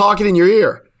someone's talking in your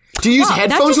ear? Do you use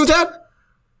headphones with that?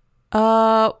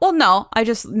 Well, no. I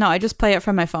just play it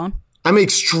from my phone. I'm an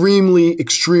extremely,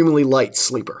 extremely light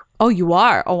sleeper. Oh, you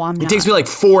are? Oh, I'm not. It takes me like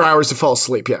 4 hours to fall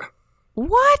asleep. Yeah.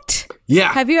 What?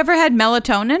 Yeah. Have you ever had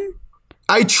melatonin?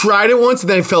 I tried it once and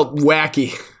then I felt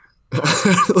wacky.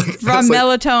 From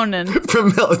melatonin.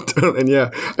 From melatonin, yeah.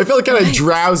 I felt kind of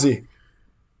drowsy.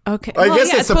 Okay. I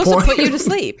guess that's the point. It's supposed to put you to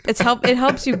sleep. It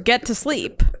helps you get to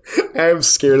sleep. I'm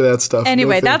scared of that stuff.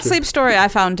 Anyway, that sleep story I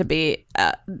found to be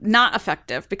not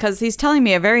effective because he's telling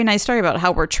me a very nice story about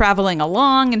how we're traveling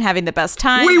along and having the best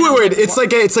time. Wait. It's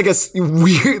like a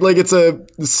weird, like it's a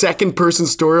second person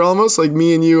story almost. Like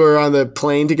me and you are on the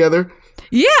plane together.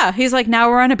 Yeah, he's like, now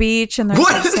we're on a beach and there's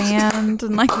like sand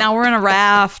and like now we're in a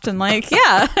raft and like,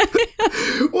 yeah.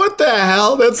 What the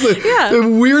hell? That's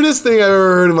the weirdest thing I've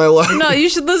ever heard in my life. No, you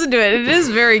should listen to it. It is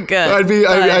very good.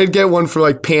 I'd get one from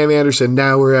like Pam Anderson.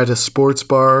 Now we're at a sports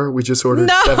bar. We just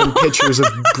ordered 7 pitchers of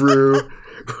brew.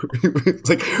 It's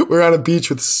like we're on a beach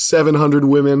with 700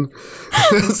 women.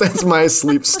 That's my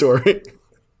sleep story.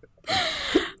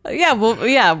 Yeah, well,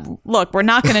 yeah. Look, we're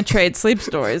not going to trade sleep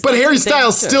stories. But Harry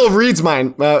Styles still reads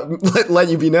mine. Let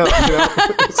you be known. You know?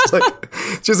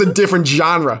 It's just a different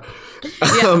genre.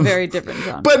 Yeah, very different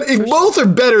genre. But both are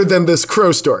better than this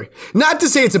crow story. Not to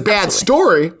say it's a bad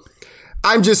story.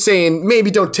 I'm just saying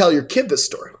maybe don't tell your kid this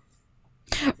story.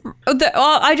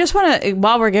 I just want to,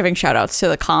 while we're giving shout outs to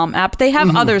the Calm app, they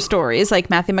have other stories, like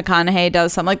Matthew McConaughey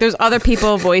does some, like there's other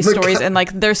people voice stories and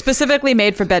like they're specifically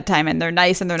made for bedtime and they're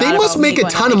nice and they're not. They must make a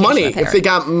ton of money if they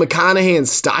got McConaughey and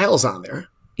Styles on there.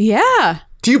 Yeah.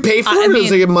 Do you pay for it?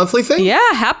 Is it like a monthly thing?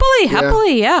 Yeah,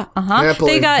 happily, yeah.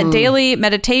 Happily. They got daily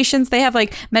meditations. They have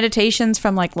like meditations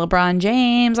from like LeBron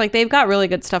James. Like they've got really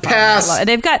good stuff on there.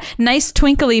 They've got nice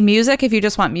twinkly music if you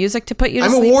just want music to put you to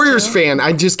sleep. I'm a Warriors fan.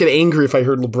 I'd just get angry if I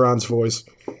heard LeBron's voice.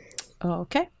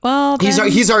 Okay. Well,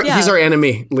 then, he's our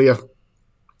enemy, Leah.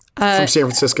 From San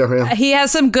Francisco, yeah. He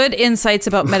has some good insights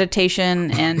about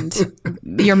meditation and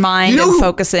your mind and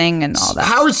focusing and all that.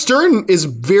 Howard Stern is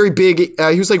very big.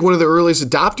 He was like one of the earliest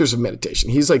adopters of meditation.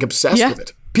 He's like obsessed with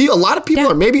it. A lot of people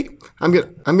are. Maybe I'm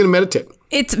gonna meditate.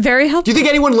 It's very helpful. Do you think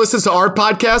anyone listens to our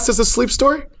podcast as a sleep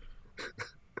story?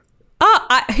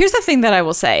 Here's the thing that I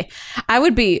will say. I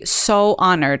would be so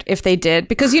honored if they did,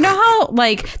 because you know how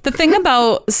like the thing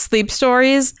about sleep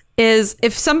stories is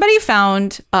if somebody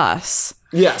found us.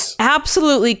 Yes.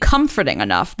 Absolutely comforting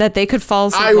enough that they could fall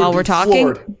asleep while we're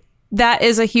talking. Floored. That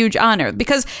is a huge honor.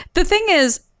 Because the thing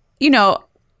is, you know,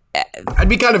 I'd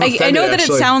be kind of offended, I know that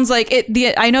actually. It sounds like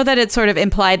it. I know that it's sort of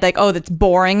implied like, oh, that's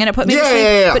boring and it put me to sleep.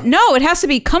 Yeah. But no, it has to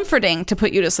be comforting to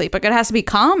put you to sleep. Like it has to be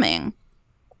calming.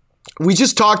 We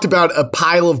just talked about a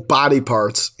pile of body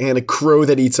parts and a crow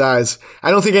that eats eyes.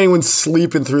 I don't think anyone's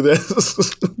sleeping through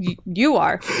this. You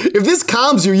are. If this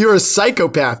calms you, you're a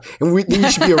psychopath, and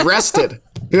you should be arrested.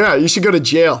 Yeah, you should go to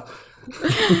jail.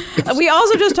 We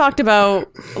also just talked about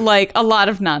like a lot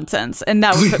of nonsense, and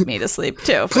that would put me to sleep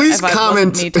too. Please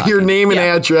comment your name and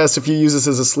address if you use this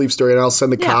as a sleep story, and I'll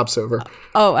send the cops over.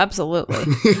 Oh, absolutely.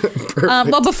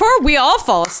 Well, before we all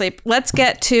fall asleep, let's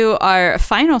get to our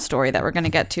final story that we're going to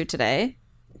get to today.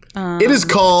 It is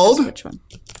called... Which one?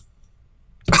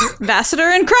 Vassiter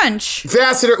and Crunch.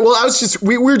 Vassiter. Well,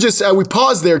 we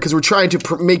paused there because we're trying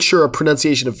to make sure our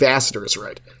pronunciation of Vassiter is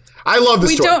right. I love the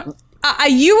story.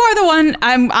 You are the one.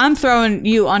 I'm throwing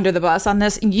you under the bus on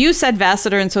this. You said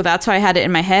Vassiter, and so that's why I had it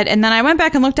in my head. And then I went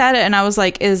back and looked at it, and I was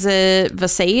like, "Is it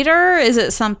Vasator? Is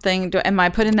it something? Am I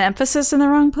putting the emphasis in the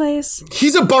wrong place?"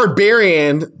 He's a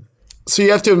barbarian, so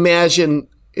you have to imagine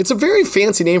it's a very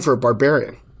fancy name for a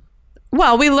barbarian.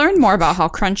 Well, we learned more about how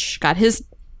Crunch got his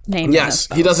name. Yes,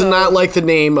 he does not like the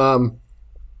name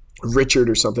Richard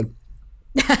or something.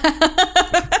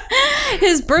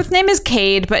 His birth name is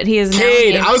Cade, but he is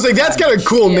Cade. I was like, that's got a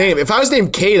cool name. If I was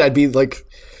named Cade, I'd be like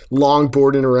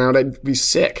longboarding around. I'd be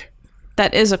sick.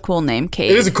 That is a cool name,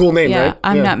 Cade. It is a cool name, right?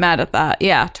 I'm not mad at that.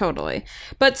 Yeah, totally.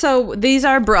 But so these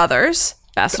are brothers.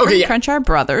 Vassiter and Crunch are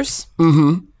brothers.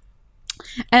 Mm-hmm.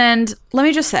 And let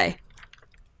me just say,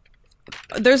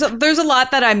 there's a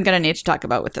lot that I'm gonna need to talk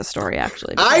about with this story.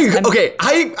 Actually, I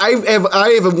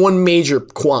have one major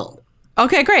qualm.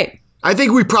 Okay, great. I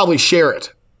think we probably share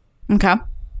it. Okay.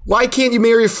 Why can't you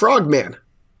marry a frogman?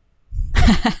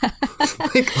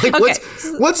 Okay.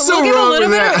 What's so wrong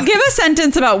with that? Give a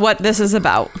sentence about what this is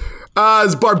about.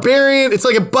 It's barbarian. It's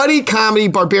like a buddy comedy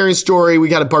barbarian story. We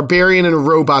got a barbarian and a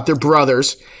robot. They're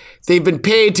brothers. They've been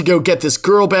paid to go get this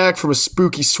girl back from a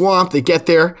spooky swamp. They get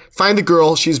there, find the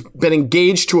girl. She's been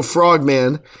engaged to a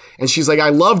frogman. And she's like, I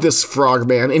love this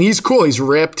frogman. And he's cool. He's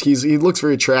ripped. He looks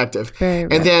very attractive. Very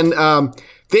ripped. And then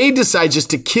they decide just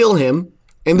to kill him.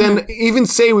 And then even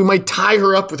say we might tie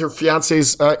her up with her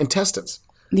fiance's intestines.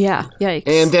 Yeah, yikes.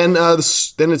 And then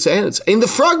it ends. And the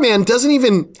frogman doesn't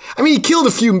even... I mean, he killed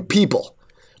a few people.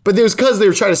 But it was because they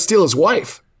were trying to steal his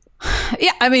wife.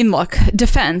 Yeah, I mean, look,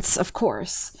 defense, of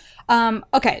course.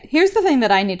 Okay, here's the thing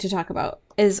that I need to talk about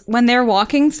is when they're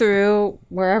walking through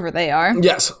wherever they are.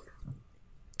 Yes.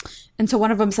 And so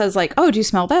one of them says like, oh, do you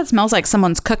smell that? It smells like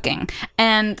someone's cooking.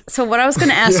 And so what I was going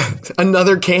to ask...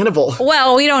 Another cannibal.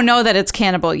 Well, we don't know that it's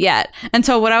cannibal yet. And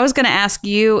so what I was going to ask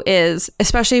you is,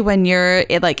 especially when you're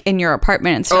like in your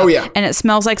apartment and stuff, and it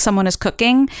smells like someone is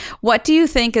cooking, what do you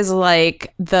think is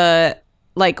like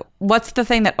what's the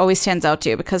thing that always stands out to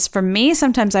you? Because for me,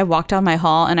 sometimes I walk down my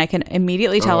hall and I can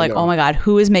immediately tell oh my God,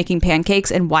 who is making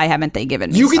pancakes and why haven't they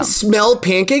given me You can smell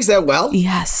pancakes that well?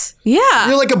 Yes. Yeah.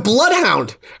 You're like a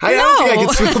bloodhound. I don't think I can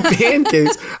smell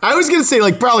pancakes. I was going to say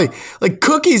probably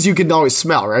cookies you can always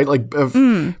smell, right? But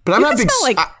I'm not big,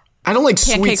 I don't like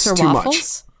sweets or too waffles?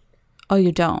 much. Oh,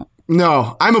 you don't?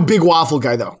 No, I'm a big waffle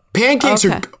guy though. Pancakes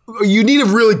you need a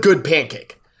really good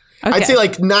pancake. Okay. I'd say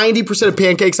 90% of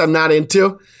pancakes I'm not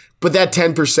into, but that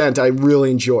 10% I really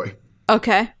enjoy.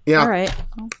 Okay. Yeah. All right.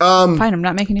 Fine. I'm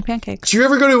not making any pancakes. Do you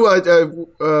ever go to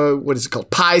what is it called?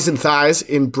 Pies and Thighs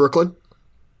in Brooklyn?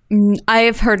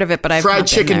 I've heard of it, but I've fried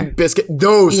chicken biscuit.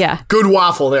 Those. Yeah. Good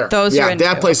waffle there. Those. Yeah.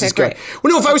 That place is good.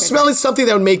 Well, no, if I was smelling something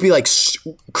that would make me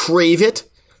crave it.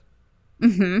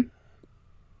 Mm-hmm.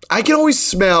 I can always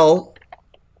smell.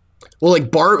 Well,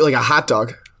 like a hot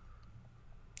dog.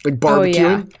 Like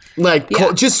barbecuing.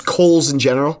 Just coals in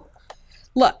general.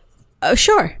 Look,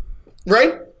 sure.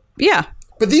 Right? Yeah.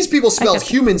 But these people smelled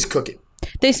humans cooking.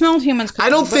 They smelled humans cooking. I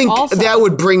don't think that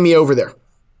would bring me over there.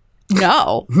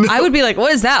 No. I would be like,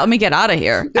 what is that? Let me get out of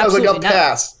here. Yeah, I was like, I'll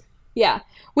pass. Yeah.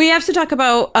 We have to talk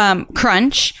about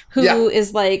Crunch, who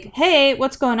is like, hey,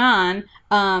 what's going on?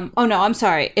 Oh, no, I'm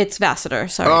sorry. It's Vassiter.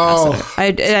 Sorry,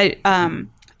 Vassiter. I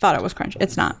thought it was Crunch.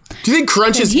 It's not. Do you think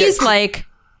Crunch is... He's like...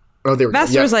 Oh, there we go.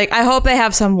 Vassiter was like, I hope they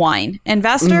have some wine. And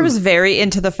Vassiter was very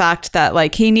into the fact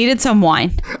that, he needed some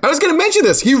wine. I was going to mention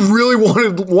this. He really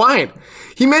wanted wine.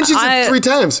 He mentions it 3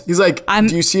 times. He's like,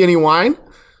 do you see any wine?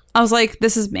 I was like,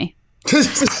 this is me.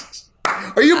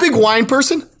 Are you a big wine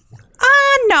person?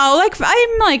 No.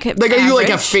 I'm like are you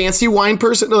a fancy wine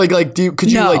person?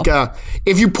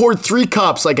 If you poured 3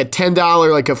 cups, a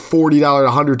 $10, a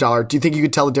 $40, $100, do you think you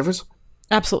could tell the difference?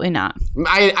 Absolutely not.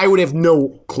 I would have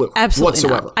no clue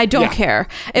whatsoever. Not. I don't care.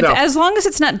 As long as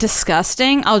it's not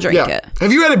disgusting, I'll drink it.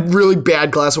 Have you had a really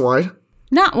bad glass of wine?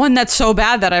 Not one that's so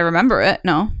bad that I remember it,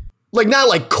 no.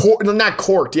 Not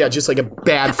corked, just a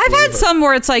bad flavor. I've had some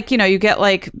where it's you get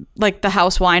the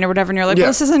house wine or whatever, and you're like, well,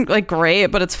 this isn't great,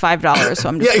 but it's $5, so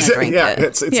I'm just gonna drink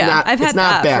it. I've had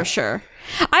that bad for sure.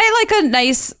 I like a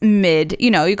nice mid.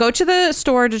 You know, you go to the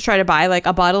store to try to buy like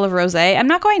a bottle of rosé. I'm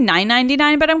not going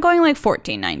 $9.99, but I'm going like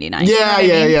 $14.99.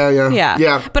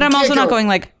 Yeah. But I'm also not going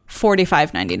like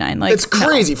 $45.99. Like it's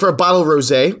crazy for a bottle of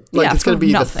rosé. Like it's going to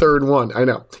be the third one. I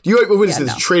know. What is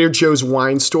this? Trader Joe's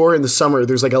wine store in the summer.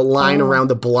 There's like a line around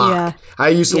the block. Yeah. I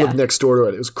used to live next door to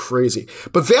it. It was crazy.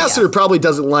 But Vassar probably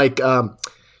doesn't like.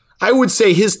 I would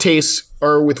say his tastes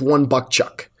are with one buck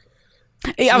chuck.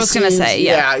 I was going to say,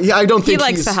 yeah. I don't think he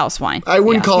likes the house wine. I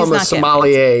wouldn't call him a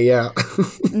sommelier,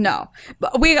 No.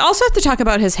 But we also have to talk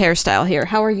about his hairstyle here.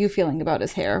 How are you feeling about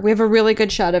his hair? We have a really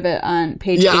good shot of it on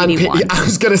page 81. I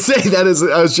was going to say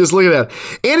I was just looking at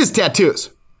it. And his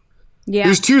tattoos. Yeah.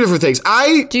 There's two different things.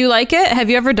 Do you like it? Have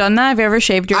you ever done that? Have you ever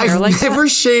shaved your hair like that? I've never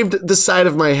shaved the side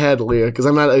of my head, Leah, because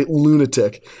I'm not a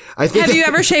lunatic. Have you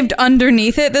ever shaved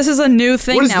underneath it? This is a new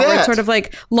thing now where it's sort of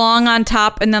like long on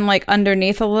top and then like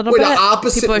underneath a little bit. Wait, an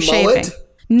opposite mullet? Shaving.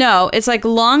 No, it's like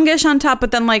longish on top, but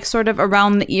then like sort of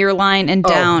around the ear line and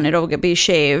down, it'll be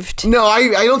shaved. No,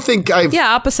 I don't think I've...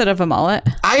 Yeah, opposite of a mullet.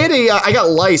 I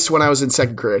got lice when I was in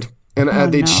second grade.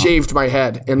 And they'd shaved my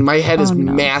head, and my head is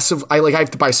massive. I have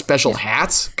to buy special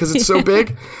hats because it's so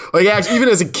big. Like even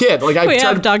as a kid, like we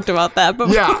have talked about that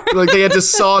before. Yeah, like they had to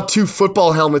saw two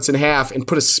football helmets in half and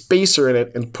put a spacer in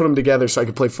it and put them together so I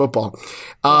could play football.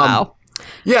 Wow.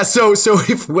 Yeah. So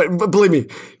believe me,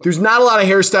 there's not a lot of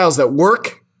hairstyles that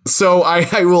work. So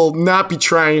I will not be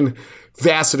trying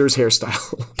Vassar's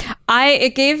hairstyle.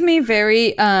 It gave me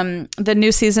very the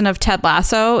new season of Ted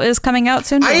Lasso is coming out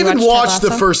soon. I haven't watched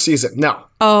the first season. No.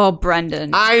 Oh,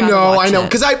 Brendan. I know.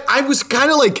 Because I was kind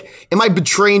of like, am I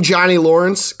betraying Johnny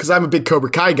Lawrence? Because I'm a big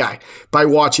Cobra Kai guy by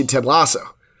watching Ted Lasso.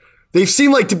 They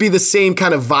seem like to be the same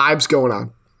kind of vibes going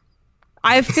on.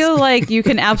 I feel like you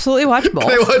can absolutely watch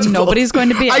both. Nobody's going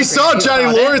to be. I saw Johnny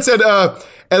Lawrence at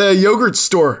a yogurt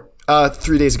store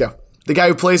 3 days ago. The guy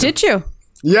who plays Did you?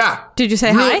 Yeah. Did you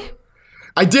say hi?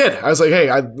 I did. I was like, hey,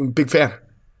 I'm a big fan.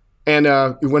 And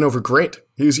it went over great.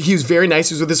 He was very nice.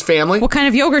 He was with his family. What kind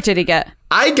of yogurt did he get?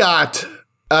 I got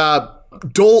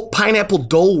pineapple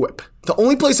Dole Whip. The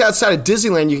only place outside of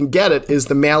Disneyland you can get it is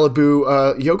the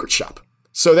Malibu yogurt shop.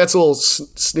 So that's a little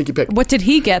sneaky pick. What did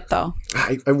he get, though?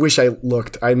 I wish I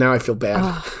looked. Now I feel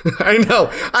bad. I know.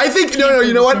 I think, no,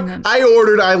 you know what? I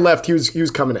ordered, I left. He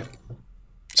was coming in.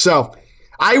 So...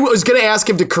 I was going to ask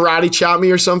him to karate chop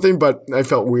me or something, but I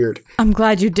felt weird. I'm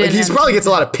glad you did. Like, he probably gets a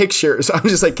lot of pictures. I'm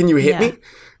just like, can you hit me?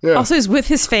 Yeah. Also, he's with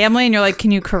his family, and you're like, can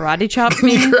you karate chop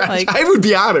me? I would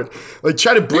be honored. Like,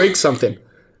 try to break something.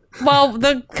 Well,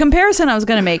 the comparison I was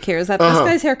going to make here is that this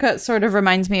guy's haircut sort of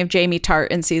reminds me of Jamie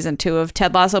Tart in season 2 of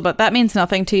Ted Lasso, but that means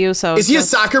nothing to you. So is he a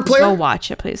soccer player? Go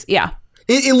watch it, please. Yeah.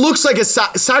 It looks like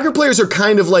soccer players are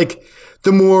kind of like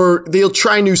they'll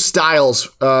try new styles,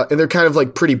 and they're kind of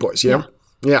like pretty boys, you know?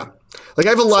 Yeah. Like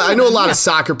I know a lot of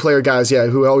soccer player guys,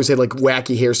 who always had like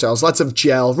wacky hairstyles, lots of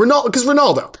gel.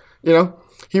 Ronaldo, you know,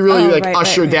 he really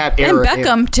ushered that era. And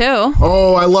Beckham too.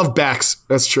 Oh, I love Becks.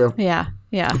 That's true. Yeah.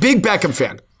 Big Beckham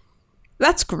fan.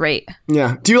 That's great.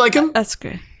 Yeah. Do you like him? That's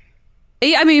great.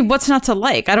 Yeah, I mean, what's not to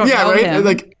like? I don't know him.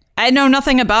 Like, I know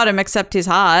nothing about him except he's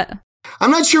hot.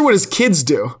 I'm not sure what his kids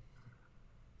do.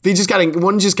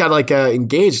 One just got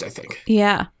engaged, I think.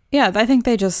 Yeah. Yeah, I think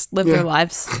they just live their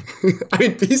lives. I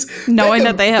mean, knowing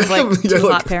that they have like two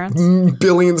hot parents.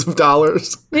 Billions of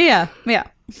dollars. Yeah.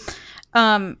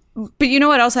 But you know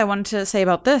what else I wanted to say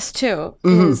about this too?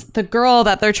 Is the girl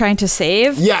that they're trying to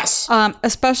save. Yes.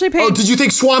 Especially page... Oh, did you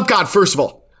think Swamp God, first of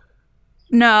all?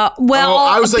 No. Well,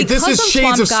 I was like, this is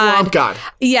shades of Swamp God.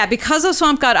 Yeah, because of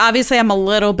Swamp God, obviously I'm a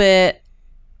little bit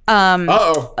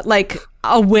like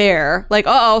aware, like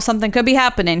something could be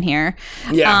happening here.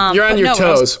 Yeah, you're on your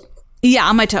toes.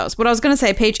 On my toes. What I was gonna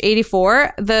say, page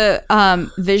 84, the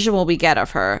visual we get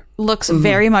of her looks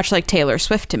very much like Taylor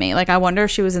Swift to me. Like I wonder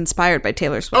if she was inspired by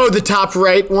Taylor Swift. Oh, the top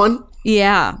right one.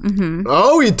 Yeah. Mm-hmm.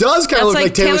 Oh, he does kind of look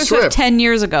like Taylor Swift 10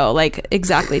 years ago, like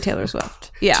exactly Taylor Swift.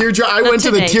 Yeah. I went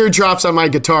to the Teardrops on my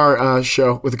guitar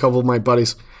show with a couple of my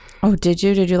buddies. Oh, did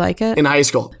you? Did you like it? In high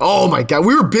school. Oh my God,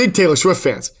 we were big Taylor Swift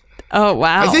fans. Oh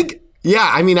wow. I think.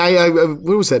 Yeah, I mean, I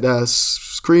what was that?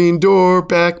 Screen door,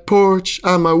 back porch,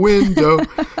 on my window.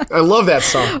 I love that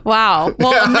song. Wow.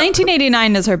 Well,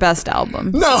 1989 is her best album.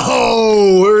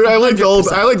 No, I like the old.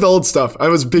 I like the old stuff. I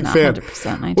was a big fan.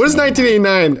 100%. What is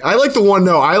 1989? I like the one.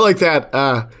 No, I like that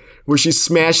where she's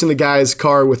smashing the guy's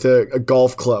car with a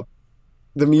golf club.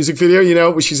 The music video, you know,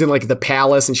 where she's in like the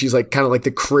palace and she's like kind of like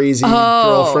the crazy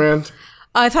girlfriend.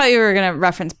 I thought you were going to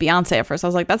reference Beyonce at first. I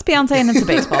was like, that's Beyonce and it's a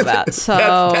baseball bat. So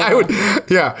I'm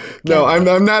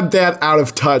not that out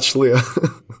of touch, Leah.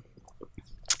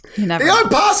 You never Yeah, know.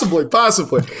 possibly.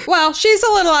 Well, she's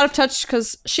a little out of touch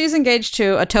because she's engaged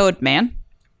to a toad man.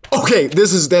 Okay,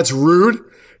 that's rude.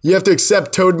 You have to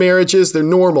accept toad marriages. They're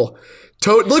normal.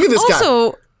 Toad, look at this guy.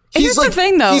 Also, here's the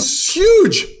thing, though. He's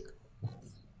huge.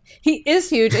 He is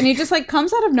huge, and he just like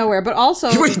comes out of nowhere. But also,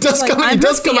 He does come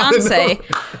out of nowhere.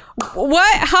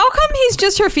 What? How come he's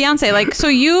just her fiance? Like, so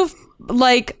you've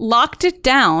like locked it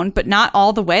down, but not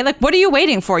all the way. Like, what are you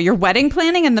waiting for? Your wedding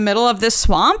planning in the middle of this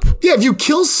swamp? Yeah, if you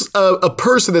kill a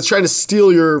person that's trying to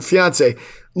steal your fiance,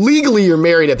 legally you're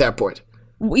married at that point.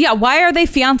 Yeah, why are they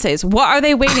fiancés? What are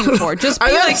they waiting for? Just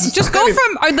be like, just go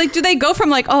from, or like, do they go from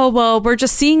like, oh, well, we're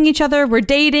just seeing each other, we're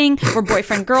dating, we're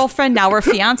boyfriend, girlfriend, now we're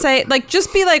fiancé? Like,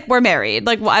 just be like, we're married.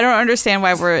 Like, well, I don't understand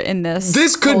why we're in this.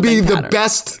 This could be the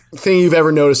best thing you've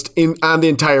ever noticed on the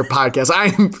entire podcast. I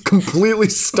am completely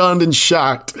stunned and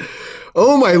shocked.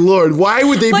 Oh my Lord, why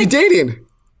would they be dating?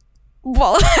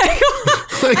 Well,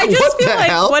 I just feel like,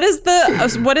 hell? what is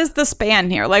the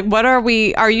span here? Like, what are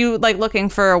you like looking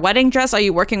for a wedding dress? Are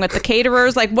you working with the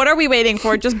caterers? Like, what are we waiting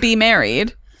for? Just be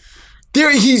married.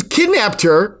 He's kidnapped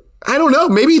her. I don't know.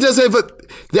 Maybe he does have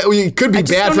it could be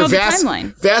bad for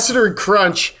Vassiter and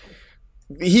Crunch.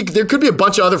 There could be a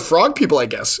bunch of other frog people, I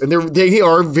guess. And they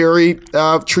are very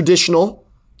traditional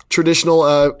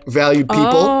valued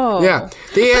people. Oh. Yeah.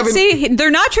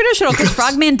 They're not traditional because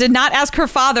Frogman did not ask her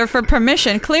father for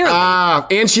permission, clearly.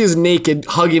 And she is naked,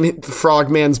 hugging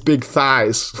Frogman's big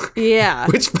thighs. Yeah.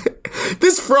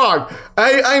 This frog,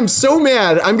 I am so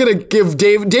mad. I'm going to give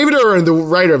David Aaron, the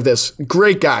writer of this,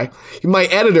 great guy. My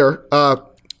editor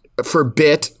for a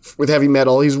bit with Heavy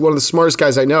Metal. He's one of the smartest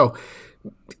guys I know.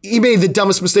 He made the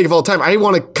dumbest mistake of all time. I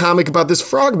want a comic about this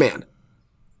Frogman.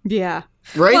 Yeah.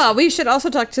 Right? Well, we should also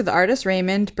talk to the artist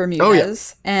Raymond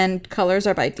Bermudez, and colors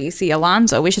are by DC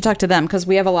Alonso. We should talk to them because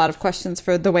we have a lot of questions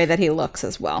for the way that he looks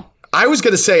as well. I was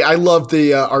going to say I love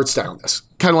the art style in this.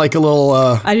 Kind of like a little,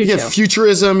 I do you get too.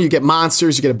 futurism, you get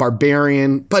monsters, you get a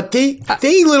barbarian. But they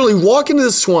literally walk into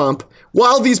the swamp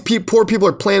while these poor people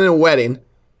are planning a wedding.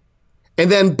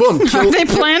 And then, boom. Are they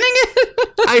planning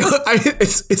it?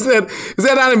 Is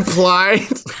that not implied?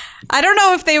 I don't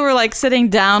know if they were like sitting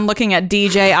down looking at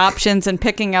DJ options and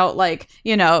picking out like,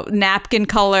 napkin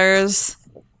colors.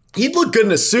 He'd look good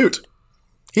in a suit.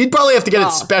 He'd probably have to get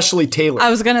it specially tailored. I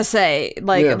was going to say,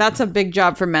 that's a big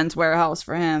job for Men's Warehouse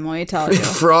for him, let me tell you.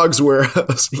 Frog's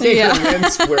Warehouse. Yeah.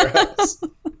 Men's Warehouse.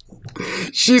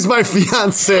 She's my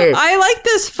fiance. I like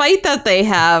this fight that they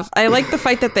have. I like the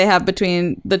fight that they have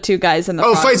between the two guys and the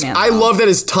fights. Man, I love that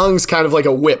his tongue's kind of like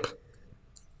a whip.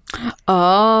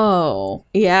 Oh,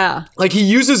 yeah. Like he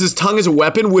uses his tongue as a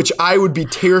weapon, which I would be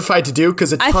terrified to do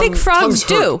because I think frogs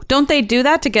do. Don't they do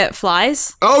that to get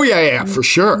flies? Oh, yeah, for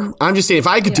sure. I'm just saying if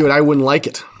I could do it, I wouldn't like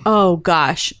it. Oh,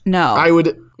 gosh, no. I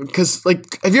would, because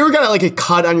have you ever got like a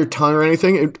cut on your tongue or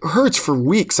anything? It hurts for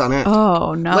weeks on end.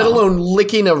 Oh, no. Let alone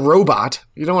licking a robot.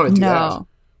 You don't want to do that.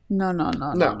 No.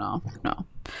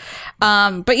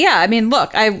 But yeah, I mean, look,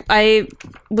 I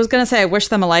was going to say I wish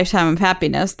them a lifetime of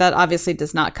happiness. That obviously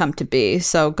does not come to be.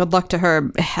 So good luck to her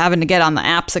having to get on the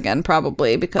apps again,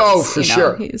 probably, because,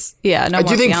 sure. Do you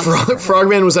think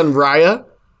Frogman was on Raya?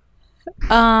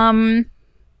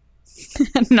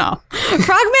 No.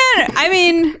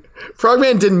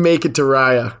 Frogman didn't make it to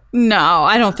Raya. No,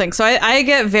 I don't think so. I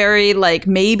get very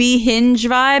maybe Hinge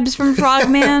vibes from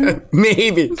Frogman.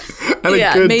 Maybe.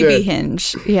 Maybe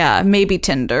Hinge. Yeah, maybe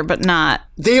Tinder, but not.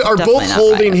 They are both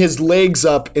holding his legs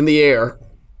up in the air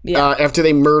after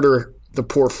they murder the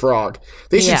poor frog.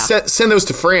 They should send those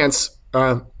to France.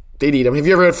 They'd eat them. Have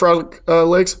you ever had frog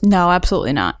legs? No,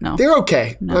 absolutely not. No. They're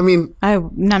okay. No. I mean, I'm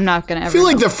not going to ever. I feel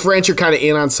like the French are kind of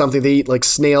in on something. They eat like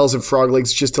snails and frog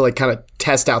legs just to kind of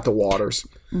test out the waters.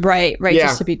 Right. Yeah.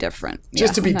 Just to be different.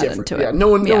 Just to be different. Yeah. No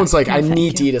one's like, I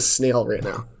need to eat a snail right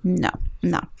now. No.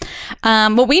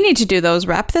 What we need to do, though, is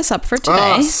wrap this up for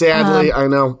today. Sadly, I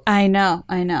know. I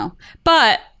know.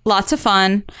 But lots of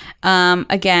fun.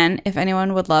 Again, if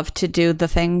anyone would love to do the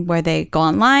thing where they go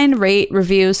online, rate,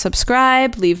 review,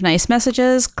 subscribe, leave nice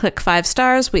messages, click 5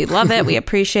 stars. We love it. We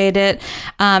appreciate it.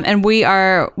 And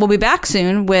we'll be back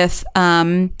soon with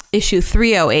issue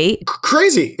 308.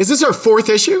 Crazy. Is this our 4th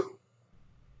issue?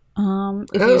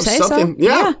 If you say so.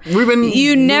 Yeah.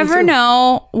 You never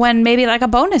know when maybe like a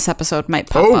bonus episode might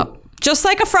pop up. Just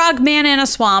like a frog man in a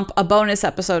swamp, a bonus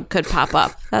episode could pop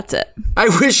up. That's it. I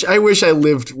wish I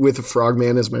lived with a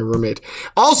frogman as my roommate.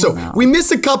 Also, we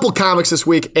missed a couple comics this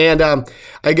week, and I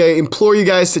implore you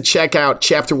guys to check out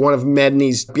Chapter 1 of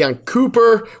Medney's Beyond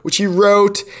Cooper, which he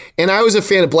wrote. And I was a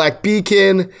fan of Black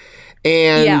Beacon.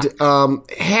 And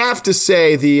have to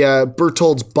say the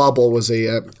Berthold's Bubble was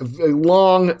a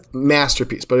long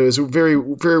masterpiece, but it was very,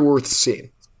 very worth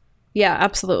seeing. Yeah,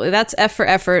 absolutely. That's F for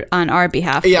effort on our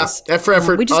behalf. Yeah, F for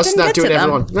effort. We just us not doing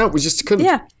everyone. No, we just couldn't.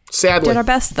 Yeah. Sadly. Did our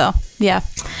best, though. Yeah.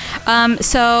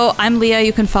 So I'm Leah.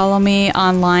 You can follow me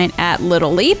online at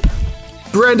Little Leap.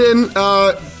 Brendan,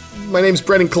 my name's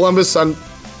Brendan Columbus on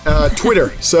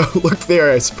Twitter. So look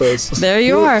there, I suppose. There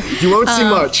you are. You won't see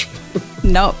much.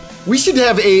 Nope. We should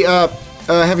have a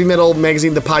heavy metal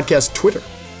magazine, the podcast Twitter,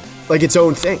 like its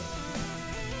own thing.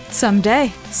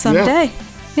 Someday.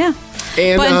 Yeah.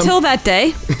 And, but until that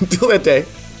day,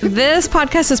 this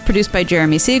podcast is produced by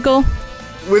Jeremy Siegel.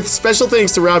 With special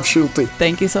thanks to Rob Schulte.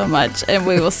 Thank you so much. And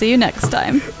we will see you next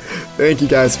time. Thank you,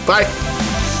 guys. Bye.